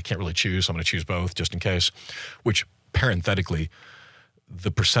bisexual, I can't really choose, so I'm going to choose both just in case. Which, parenthetically,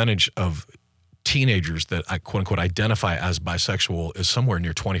 the percentage of teenagers that I quote unquote identify as bisexual is somewhere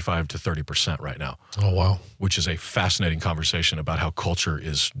near 25 to 30% right now. Oh, wow. Which is a fascinating conversation about how culture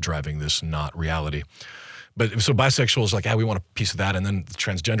is driving this, not reality. But so bisexual is like, we want a piece of that. And then the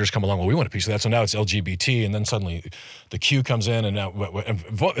transgenders come along, well, we want a piece of that. So now it's LGBT. And then suddenly the Q comes in. And now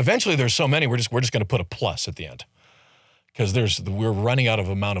eventually there's so many, we're just going to put a plus at the end. Because we're running out of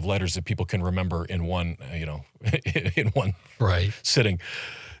amount of letters that people can remember in one, in one sitting.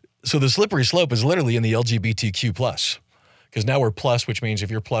 So the slippery slope is literally in the LGBTQ plus. Because now we're plus, which means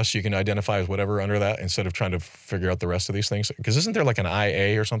if you're plus, you can identify as whatever under that instead of trying to figure out the rest of these things. Because isn't there like an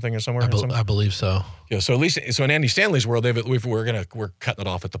IA or something or somewhere? I believe so. Yeah. So at least, in Andy Stanley's world, we're cutting it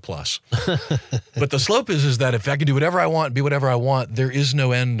off at the plus. But the slope is that if I can do whatever I want, be whatever I want, there is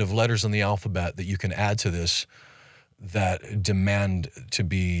no end of letters in the alphabet that you can add to this that demand to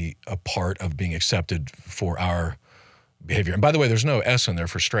be a part of being accepted for our behavior. And by the way, there's no S in there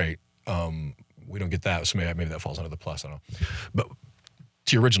for straight. We don't get that, so maybe that falls under the plus. I don't know. But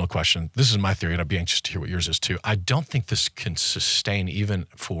to your original question, this is my theory, and I'd be anxious to hear what yours is too. I don't think this can sustain even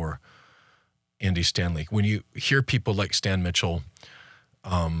for Andy Stanley. When you hear people like Stan Mitchell,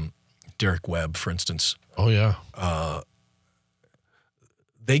 Derek Webb, for instance. Oh, yeah.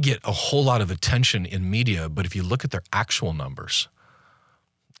 They get a whole lot of attention in media, but if you look at their actual numbers,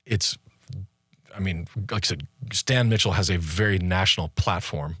 like I said, Stan Mitchell has a very national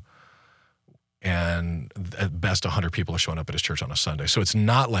platform. And at best, 100 people are showing up at his church on a Sunday. So it's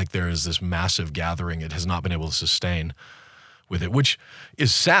not like there is this massive gathering. It has not been able to sustain with it, which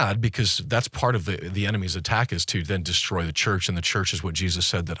is sad because that's part of the enemy's attack is to then destroy the church. And the church is what Jesus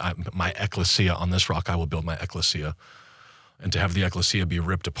said that my ecclesia, on this rock I will build my ecclesia. And to have the ecclesia be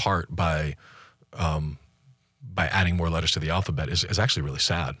ripped apart by adding more letters to the alphabet is actually really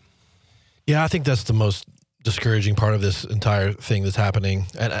sad. Yeah, I think that's the most discouraging part of this entire thing that's happening.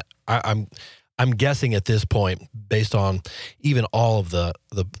 And I'm guessing at this point, based on even all of the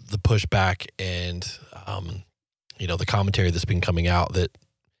pushback and the commentary that's been coming out, that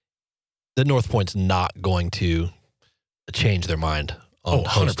North Point's not going to change their mind on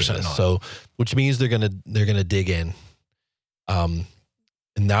 100% this. So, which means they're gonna dig in, and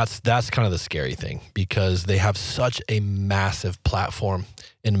that's kind of the scary thing because they have such a massive platform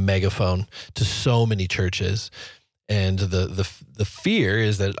and megaphone to so many churches. And the fear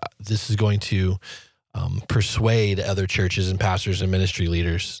is that this is going to persuade other churches and pastors and ministry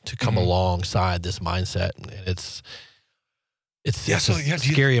leaders to come alongside this mindset. And it's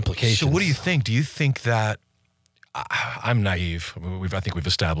scary implications. So what do you think? Do you think that I'm naive? I think we've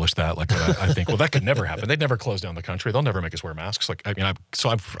established that. Like I think, well, that could never happen. They'd never close down the country. They'll never make us wear masks.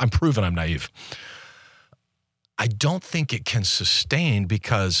 I'm proven I'm naive. I don't think it can sustain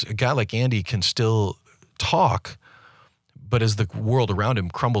because a guy like Andy can still talk. But as the world around him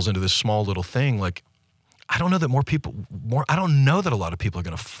crumbles into this small little thing, I don't know that I don't know that a lot of people are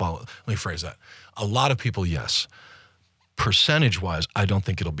going to follow. Let me phrase that. A lot of people, yes. Percentage-wise, I don't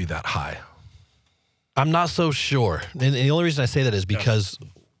think it'll be that high. I'm not so sure. And the only reason I say that is because,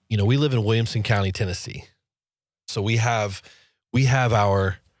 we live in Williamson County, Tennessee. So we have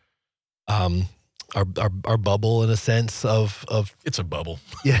our bubble in a sense of it's a bubble.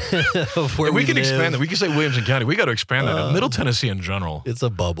 Yeah. Of where we can expand that. We can say Williamson County. We got to expand that. Middle Tennessee in general. It's a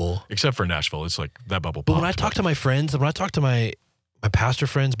bubble. Except for Nashville. It's like that bubble. But when I talk to my friends, when I talk to my pastor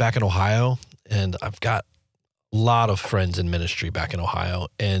friends back in Ohio, and I've got a lot of friends in ministry back in Ohio,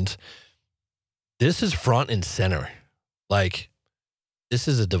 and this is front and center. This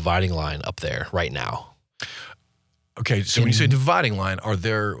is a dividing line up there right now. Okay, so when you say dividing line, are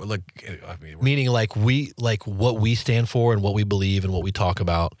there meaning what we stand for and what we believe and what we talk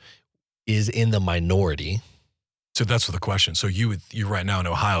about is in the minority. So that's the question. So you right now in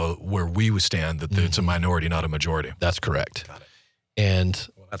Ohio, where we would stand, that it's a minority, not a majority. That's correct. Got it. And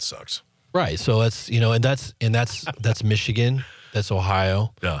that sucks. Right. So that's that's Michigan, that's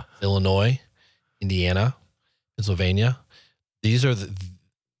Ohio, Illinois, Indiana, Pennsylvania. These are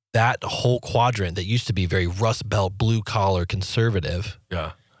that whole quadrant that used to be very Rust Belt, blue collar, conservative,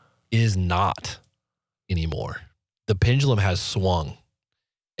 is not anymore. The pendulum has swung,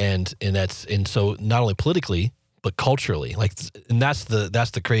 and so not only politically but culturally, and that's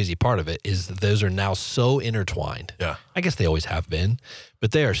the crazy part of it is that those are now so intertwined. Yeah, I guess they always have been,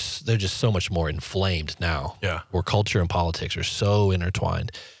 but they're just so much more inflamed now. Yeah, where culture and politics are so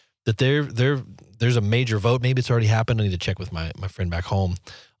intertwined that there's a major vote. Maybe it's already happened. I need to check with my friend back home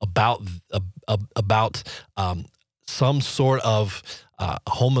about some sort of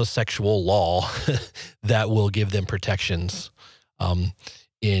homosexual law that will give them protections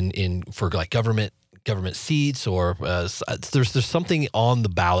for government seats or there's something on the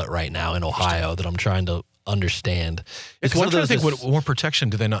ballot right now in Ohio that I'm trying to understand. It's one of those. What more protection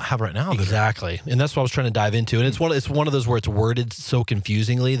do they not have right now? Exactly, and that's what I was trying to dive into. And it's one of those where it's worded so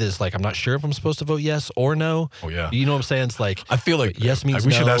confusingly that it's like I'm not sure if I'm supposed to vote yes or no. Oh yeah, you know what I'm saying? It's like I feel like yes means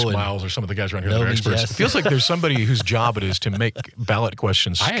we no, should ask and Miles or some of the guys around here no that are means experts. yes. It feels like there's somebody whose job it is to make ballot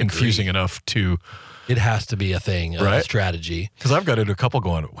questions confusing enough to. It has to be a thing, right? A strategy. Because I've got into a couple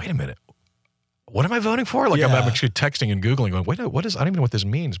going, wait a minute, what am I voting for? Like I'm actually texting and Googling going, wait, what is, I don't even know what this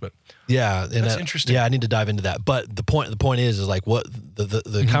means, but yeah. And that's interesting. Yeah, I need to dive into that. But the point is like what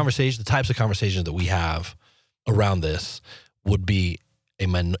the conversation, the types of conversations that we have around this would be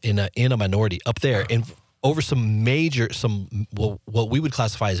in a minority up there and over some what we would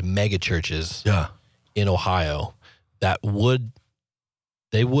classify as mega churches in Ohio that would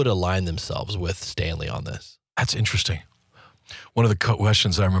align themselves with Stanley on this. That's interesting. One of the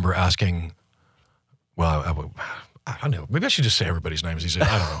questions I remember asking, well, I don't know. Maybe I should just say everybody's names these days.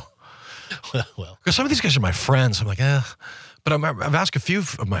 I don't know. Well, because some of these guys are my friends. I'm like, But I've asked a few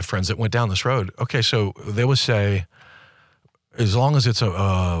of my friends that went down this road. Okay, so they would say, as long as it's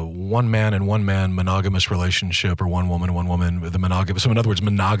a one man and one man monogamous relationship or one woman, the monogamous. So in other words,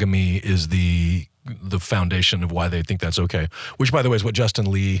 monogamy is the foundation of why they think that's okay. Which, by the way, is what Justin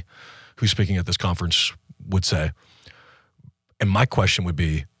Lee, who's speaking at this conference, would say. And my question would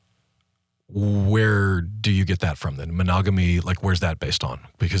be, where do you get that from then? Monogamy, like where's that based on?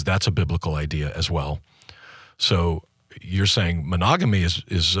 Because that's a biblical idea as well. So you're saying monogamy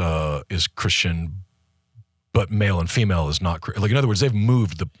is Christian, but male and female is not. Like in other words, they've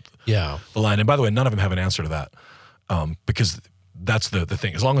moved the line. And by the way, none of them have an answer to that, because that's the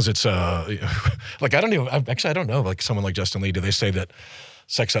thing. As long as it's like I don't know. Like someone like Justin Lee, do they say that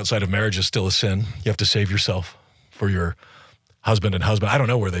sex outside of marriage is still a sin? You have to save yourself for your husband and husband. I don't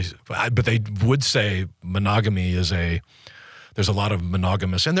know where but they would say monogamy is there's a lot of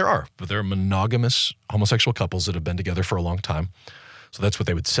monogamous, and there are monogamous homosexual couples that have been together for a long time. So that's what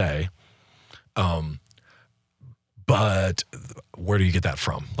they would say. But where do you get that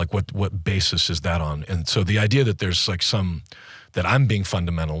from? Like what basis is that on? And so the idea that there's like that I'm being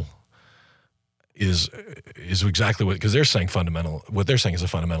fundamental is exactly because they're saying fundamental. What they're saying is a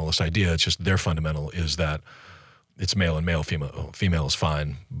fundamentalist idea. It's just their fundamental is that it's male and male, female is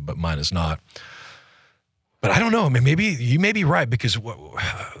fine, but mine is not. But I don't know. I mean, maybe you may be right because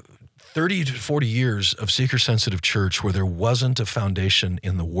 30 to 40 years of seeker-sensitive church where there wasn't a foundation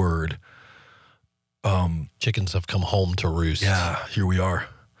in the word. Chickens have come home to roost. Yeah, here we are.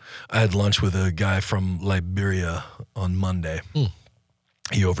 I had lunch with a guy from Liberia on Monday.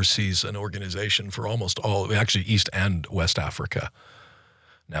 He oversees an organization for actually East and West Africa.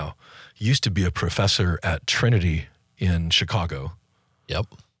 Now, he used to be a professor at Trinity in Chicago. Yep.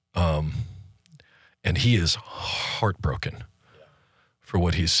 And he is heartbroken for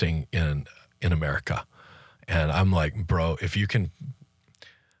what he's seeing in America. And I'm like, bro, if you can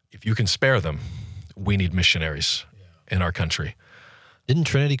spare them, we need missionaries in our country. Didn't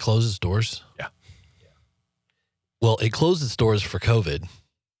Trinity close its doors? Yeah. Well, it closed its doors for COVID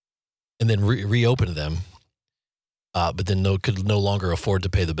and then reopened them, but then could no longer afford to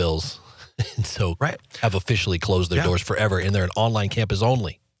pay the bills. And so have officially closed their doors forever, and they're an online campus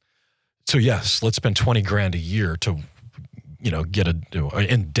only. So yes, let's spend $20,000 a year to, get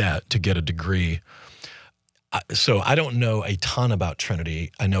in debt to get a degree. So I don't know a ton about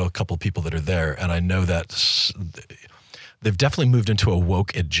Trinity. I know a couple of people that are there, and I know that they've definitely moved into a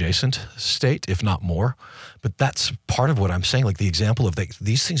woke adjacent state, if not more. But that's part of what I'm saying. Like the example of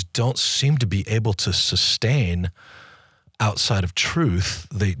these things don't seem to be able to sustain outside of truth.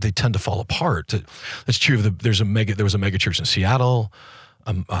 They tend to fall apart. That's true of there was a mega church in Seattle.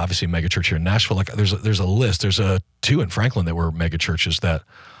 Obviously a mega church here in Nashville. Like there's a list. There's two in Franklin that were mega churches that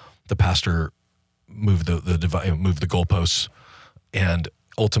the pastor moved the goalposts, and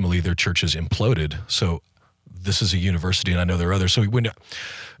ultimately their churches imploded. So this is a university, and I know there are others. So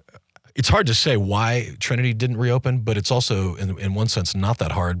it's hard to say why Trinity didn't reopen, but it's also in one sense not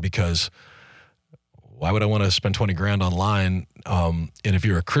that hard because why would I want to spend $20,000 online? And if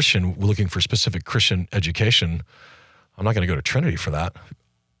you're a Christian looking for specific Christian education, I'm not going to go to Trinity for that.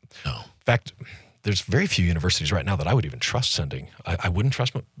 No. In fact, there's very few universities right now that I would even trust sending. I wouldn't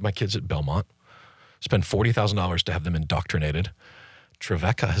trust my kids at Belmont. Spend $40,000 to have them indoctrinated.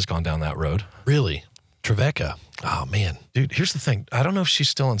 Trevecca has gone down that road. Really? Trevecca? Oh, man. Dude, here's the thing. I don't know if she's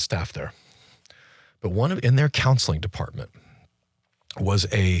still on staff there, but in their counseling department was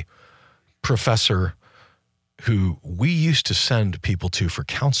a professor who we used to send people to for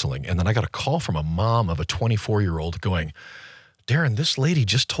counseling. And then I got a call from a mom of a 24-year-old going, Darren, this lady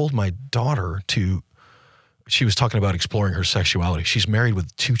just told my daughter she was talking about exploring her sexuality. She's married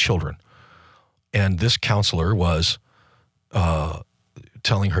with 2 children. And this counselor was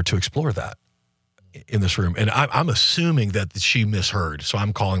telling her to explore that in this room. And I'm assuming that she misheard. So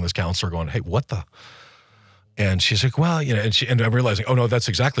I'm calling this counselor going, hey, what the? And she's like, well, and I'm realizing, oh no, that's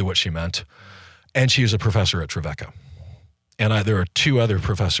exactly what she meant. And she is a professor at Trevecca. And there are 2 other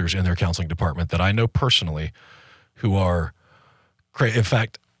professors in their counseling department that I know personally who are great. In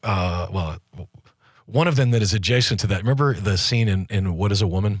fact, one of them that is adjacent to that. Remember the scene in What Is a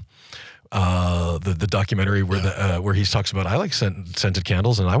Woman? The documentary where he talks about, I like scented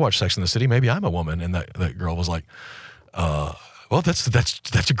candles and I watch Sex and the City. Maybe I'm a woman. And that girl was like, well,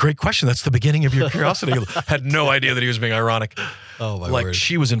 that's a great question. That's the beginning of your curiosity. Had no idea that he was being ironic. Oh my like word.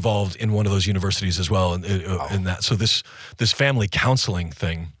 She was involved in one of those universities as well, in that. So this family counseling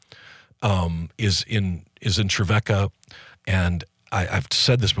thing is in Trevecca, and I've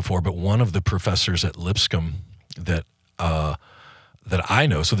said this before, but one of the professors at Lipscomb that I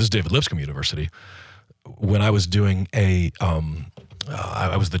know, so this is David Lipscomb University, when I was doing I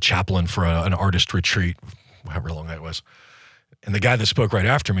was the chaplain for an artist retreat, however long that was. And the guy that spoke right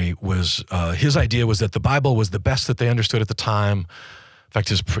after me was, his idea was that the Bible was the best that they understood at the time. In fact,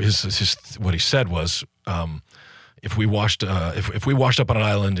 his what he said was, if we washed up on an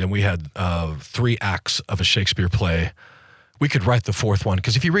island and we had 3 acts of a Shakespeare play, we could write the 4th one.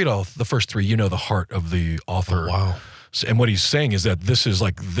 Because if you read all the first 3, you know the heart of the author. Oh, wow. And what he's saying is that this is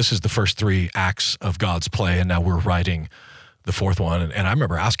the first 3 acts of God's play, and now we're writing the 4th one. And I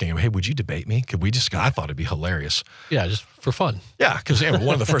remember asking him, hey, would you debate me? I thought it'd be hilarious. Yeah, just for fun. Yeah, because one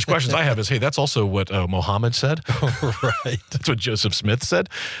of the first questions I have is, hey, that's also what Mohammed said. Right. That's what Joseph Smith said.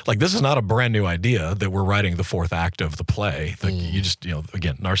 Like, this is not a brand new idea that we're writing the 4th act of the play. You just,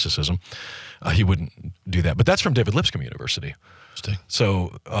 again, narcissism. He wouldn't do that. But that's from David Lipscomb University. Interesting.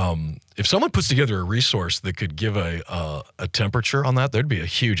 So if someone puts together a resource that could give a temperature on that, there'd be a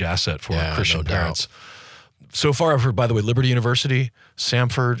huge asset for Christian parents. So far, I've heard, by the way, Liberty University,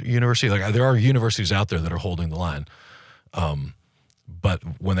 Samford University, there are universities out there that are holding the line. But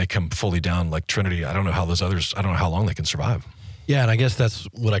when they come fully down, like Trinity, I don't know how long they can survive. Yeah, and I guess that's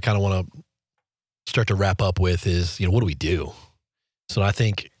what I kind of want to start to wrap up with is, what do we do? So I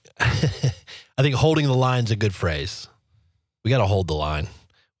think holding the line is a good phrase. We got to hold the line.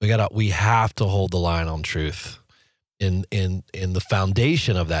 We have to hold the line on truth. In the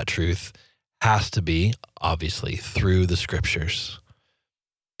foundation of that truth has to be, obviously, through the scriptures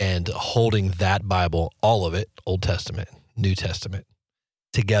and holding that Bible, all of it, Old Testament, New Testament,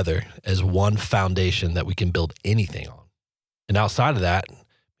 together as one foundation that we can build anything on. And outside of that,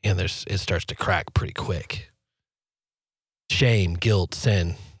 it starts to crack pretty quick. Shame, guilt,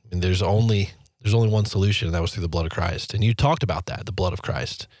 sin. And there's only one solution, and that was through the blood of Christ. And you talked about that, the blood of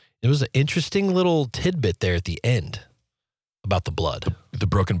Christ. It was an interesting little tidbit there at the end about the blood. The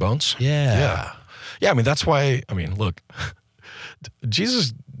broken bones? Yeah. Yeah, that's why, look,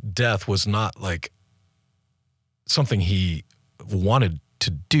 Jesus' death was not like something he wanted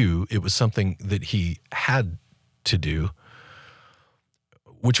to do. It was something that he had to do,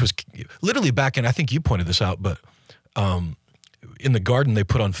 which was literally back in, I think you pointed this out, but in the garden, they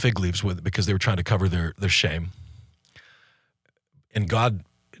put on fig leaves because they were trying to cover their shame. And God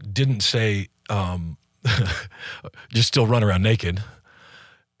didn't say, just still run around naked.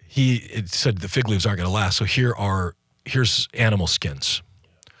 It said the fig leaves aren't going to last. So here's animal skins.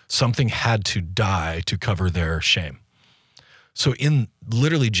 Something had to die to cover their shame. So in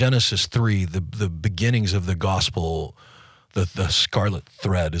literally Genesis 3, the beginnings of the gospel, the scarlet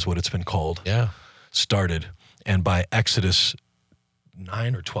thread is what it's been called. Yeah. Started. And by Exodus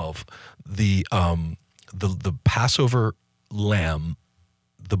 9 or 12, the Passover lamb,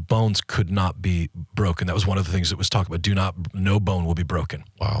 the bones could not be broken. That was one of the things that was talked about. No bone will be broken.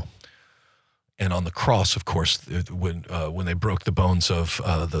 Wow. And on the cross, of course, when they broke the bones of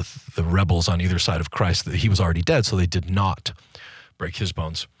the rebels on either side of Christ, he was already dead, so they did not break his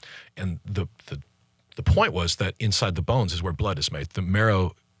bones. And the point was that inside the bones is where blood is made. The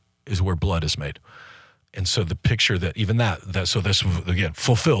marrow is where blood is made. And so the picture that even so this, again,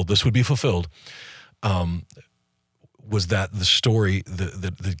 fulfilled, this would be fulfilled, was that the story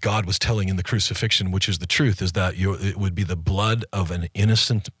that God was telling in the crucifixion, which is the truth, is that it would be the blood of an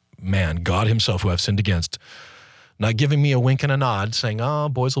innocent man, God himself, who I've sinned against, not giving me a wink and a nod, saying,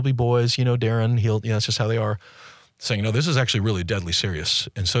 boys will be boys, Darren, that's just how they are. Saying, no, this is actually really deadly serious,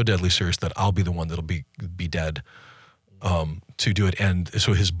 and so deadly serious that I'll be the one that'll be dead to do it. And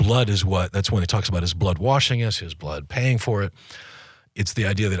so his blood is that's when he talks about his blood washing us, his blood paying for it. It's the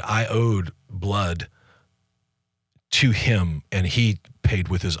idea that I owed blood to him, and he paid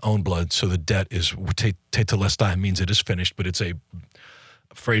with his own blood. So the debt is tetelestai, means it is finished, but it's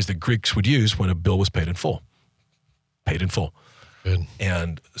phrase that Greeks would use when a bill was paid in full. Paid in full. Good.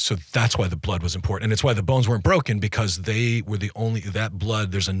 And so that's why the blood was important. And it's why the bones weren't broken, because they were the only, that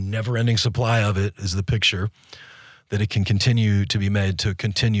blood, there's a never-ending supply of it, is the picture, that it can continue to be made to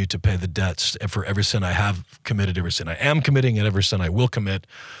continue to pay the debts for every sin I have committed, every sin I am committing, and every sin I will commit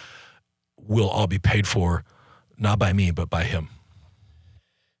will all be paid for, not by me, but by him.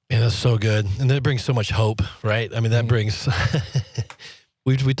 Man, that's so good. And that brings so much hope, right? I mean, that brings,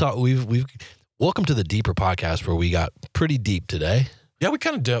 we've welcome to the Deeper podcast, where we got pretty deep today. Yeah, we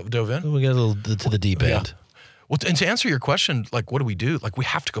kind of dove in. We got a little to the deep end. Yeah. Well, and to answer your question, like, what do we do? Like, we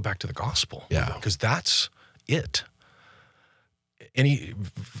have to go back to the gospel. Yeah. Because that's it. Any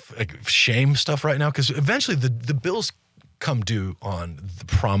like shame stuff right now? Because eventually the bills come due on the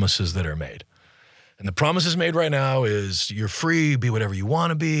promises that are made. And the promises made right now is you're free, be whatever you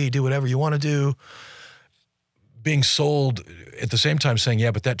want to be, do whatever you want to do. Being sold at the same time saying, yeah,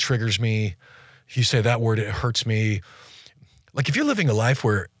 but that triggers me. If you say that word, it hurts me. Like, if you're living a life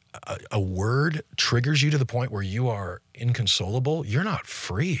where a word triggers you to the point where you are inconsolable, you're not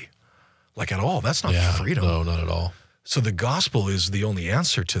free, like, at all. That's not freedom. No, not at all. So the gospel is the only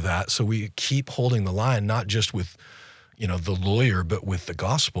answer to that. So we keep holding the line, not just with, the lawyer, but with the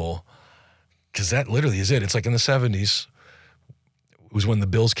gospel, because that literally is it. It's like in the 70s, it was when the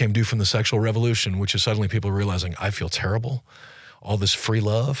bills came due from the sexual revolution, which is suddenly people realizing, I feel terrible. All this free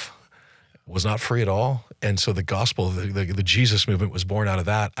love was not free at all. And so the gospel, the Jesus movement was born out of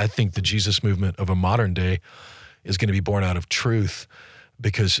that. I think the Jesus movement of a modern day is going to be born out of truth,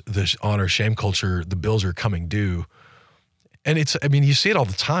 because the honor shame culture, the bills are coming due. And you see it all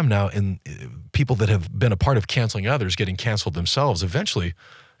the time now in people that have been a part of canceling others getting canceled themselves. Eventually,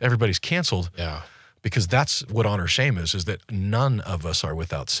 everybody's canceled. Yeah. Because that's what honor shame is that none of us are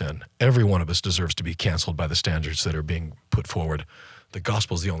without sin. Every one of us deserves to be canceled by the standards that are being put forward. The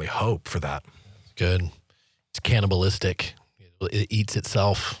gospel is the only hope for that. Good. It's cannibalistic. It eats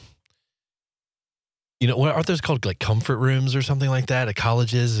itself. What aren't those called, like, comfort rooms or something like that at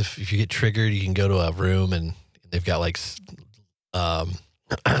colleges? If you get triggered, you can go to a room and they've got like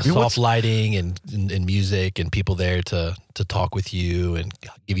soft lighting and music and people there to talk with you and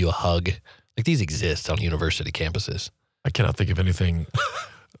give you a hug. Like, these exist on university campuses. I cannot think of anything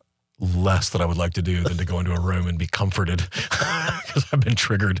less that I would like to do than to go into a room and be comforted, because I've been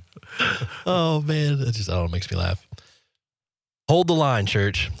triggered. Oh man, it makes me laugh. Hold the line,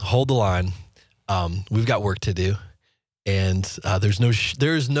 church. Hold the line. We've got work to do, and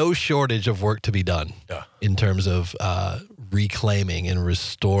there's no shortage of work to be done in terms of reclaiming and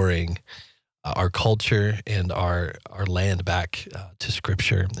restoring our culture and our land back to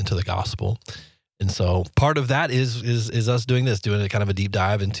Scripture and to the gospel. And so part of that is us doing a kind of a deep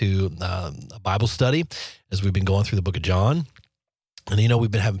dive into a Bible study as we've been going through the book of John. And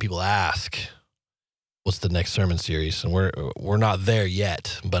we've been having people ask, what's the next sermon series? And we're not there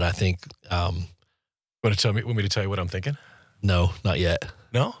yet, but I think Want me to tell you what I'm thinking? No, not yet.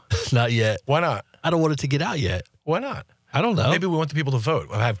 No? Not yet. Why not? I don't want it to get out yet. Why not? I don't know. Maybe we want the people to vote.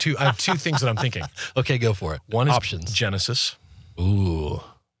 I have two things that I'm thinking. Okay, go for it. One is options. Genesis. Ooh,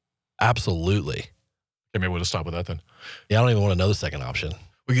 absolutely. Okay, maybe we'll just stop with that then. Yeah, I don't even want to know the second option.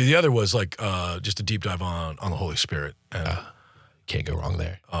 Well, the other was like just a deep dive on the Holy Spirit. And, can't go wrong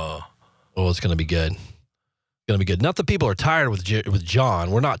there. It's going to be good. Going to be good. Not that people are tired with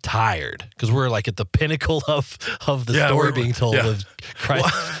John. We're not tired, because we're like at the pinnacle of the story being told of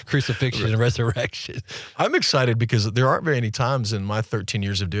Christ's crucifixion and resurrection. I'm excited because there aren't very many times in my 13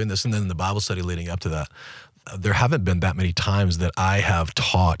 years of doing this, and then the Bible study leading up to that, there haven't been that many times that I have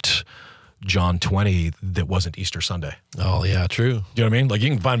taught John 20 that wasn't Easter Sunday. Oh yeah, true. Do you know what I mean? Like, you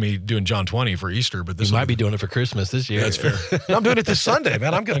can find me doing John 20 for Easter, but you might be doing it for Christmas this year. Yeah, that's fair. No, I'm doing it this Sunday,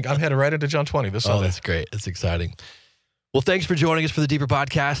 man. I'm headed right into John 20 this Sunday. Oh, that's great. That's exciting. Well, thanks for joining us for the Deeper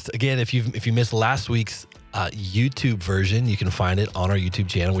podcast. Again, if you missed last week's YouTube version, you can find it on our YouTube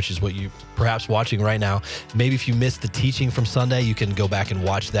channel, which is what you're perhaps watching right now. Maybe if you missed the teaching from Sunday, you can go back and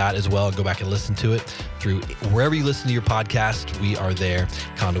watch that as well and go back and listen to it through wherever you listen to your podcast. We are there,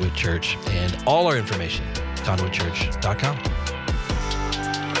 Conduit Church, and all our information, conduitchurch.com.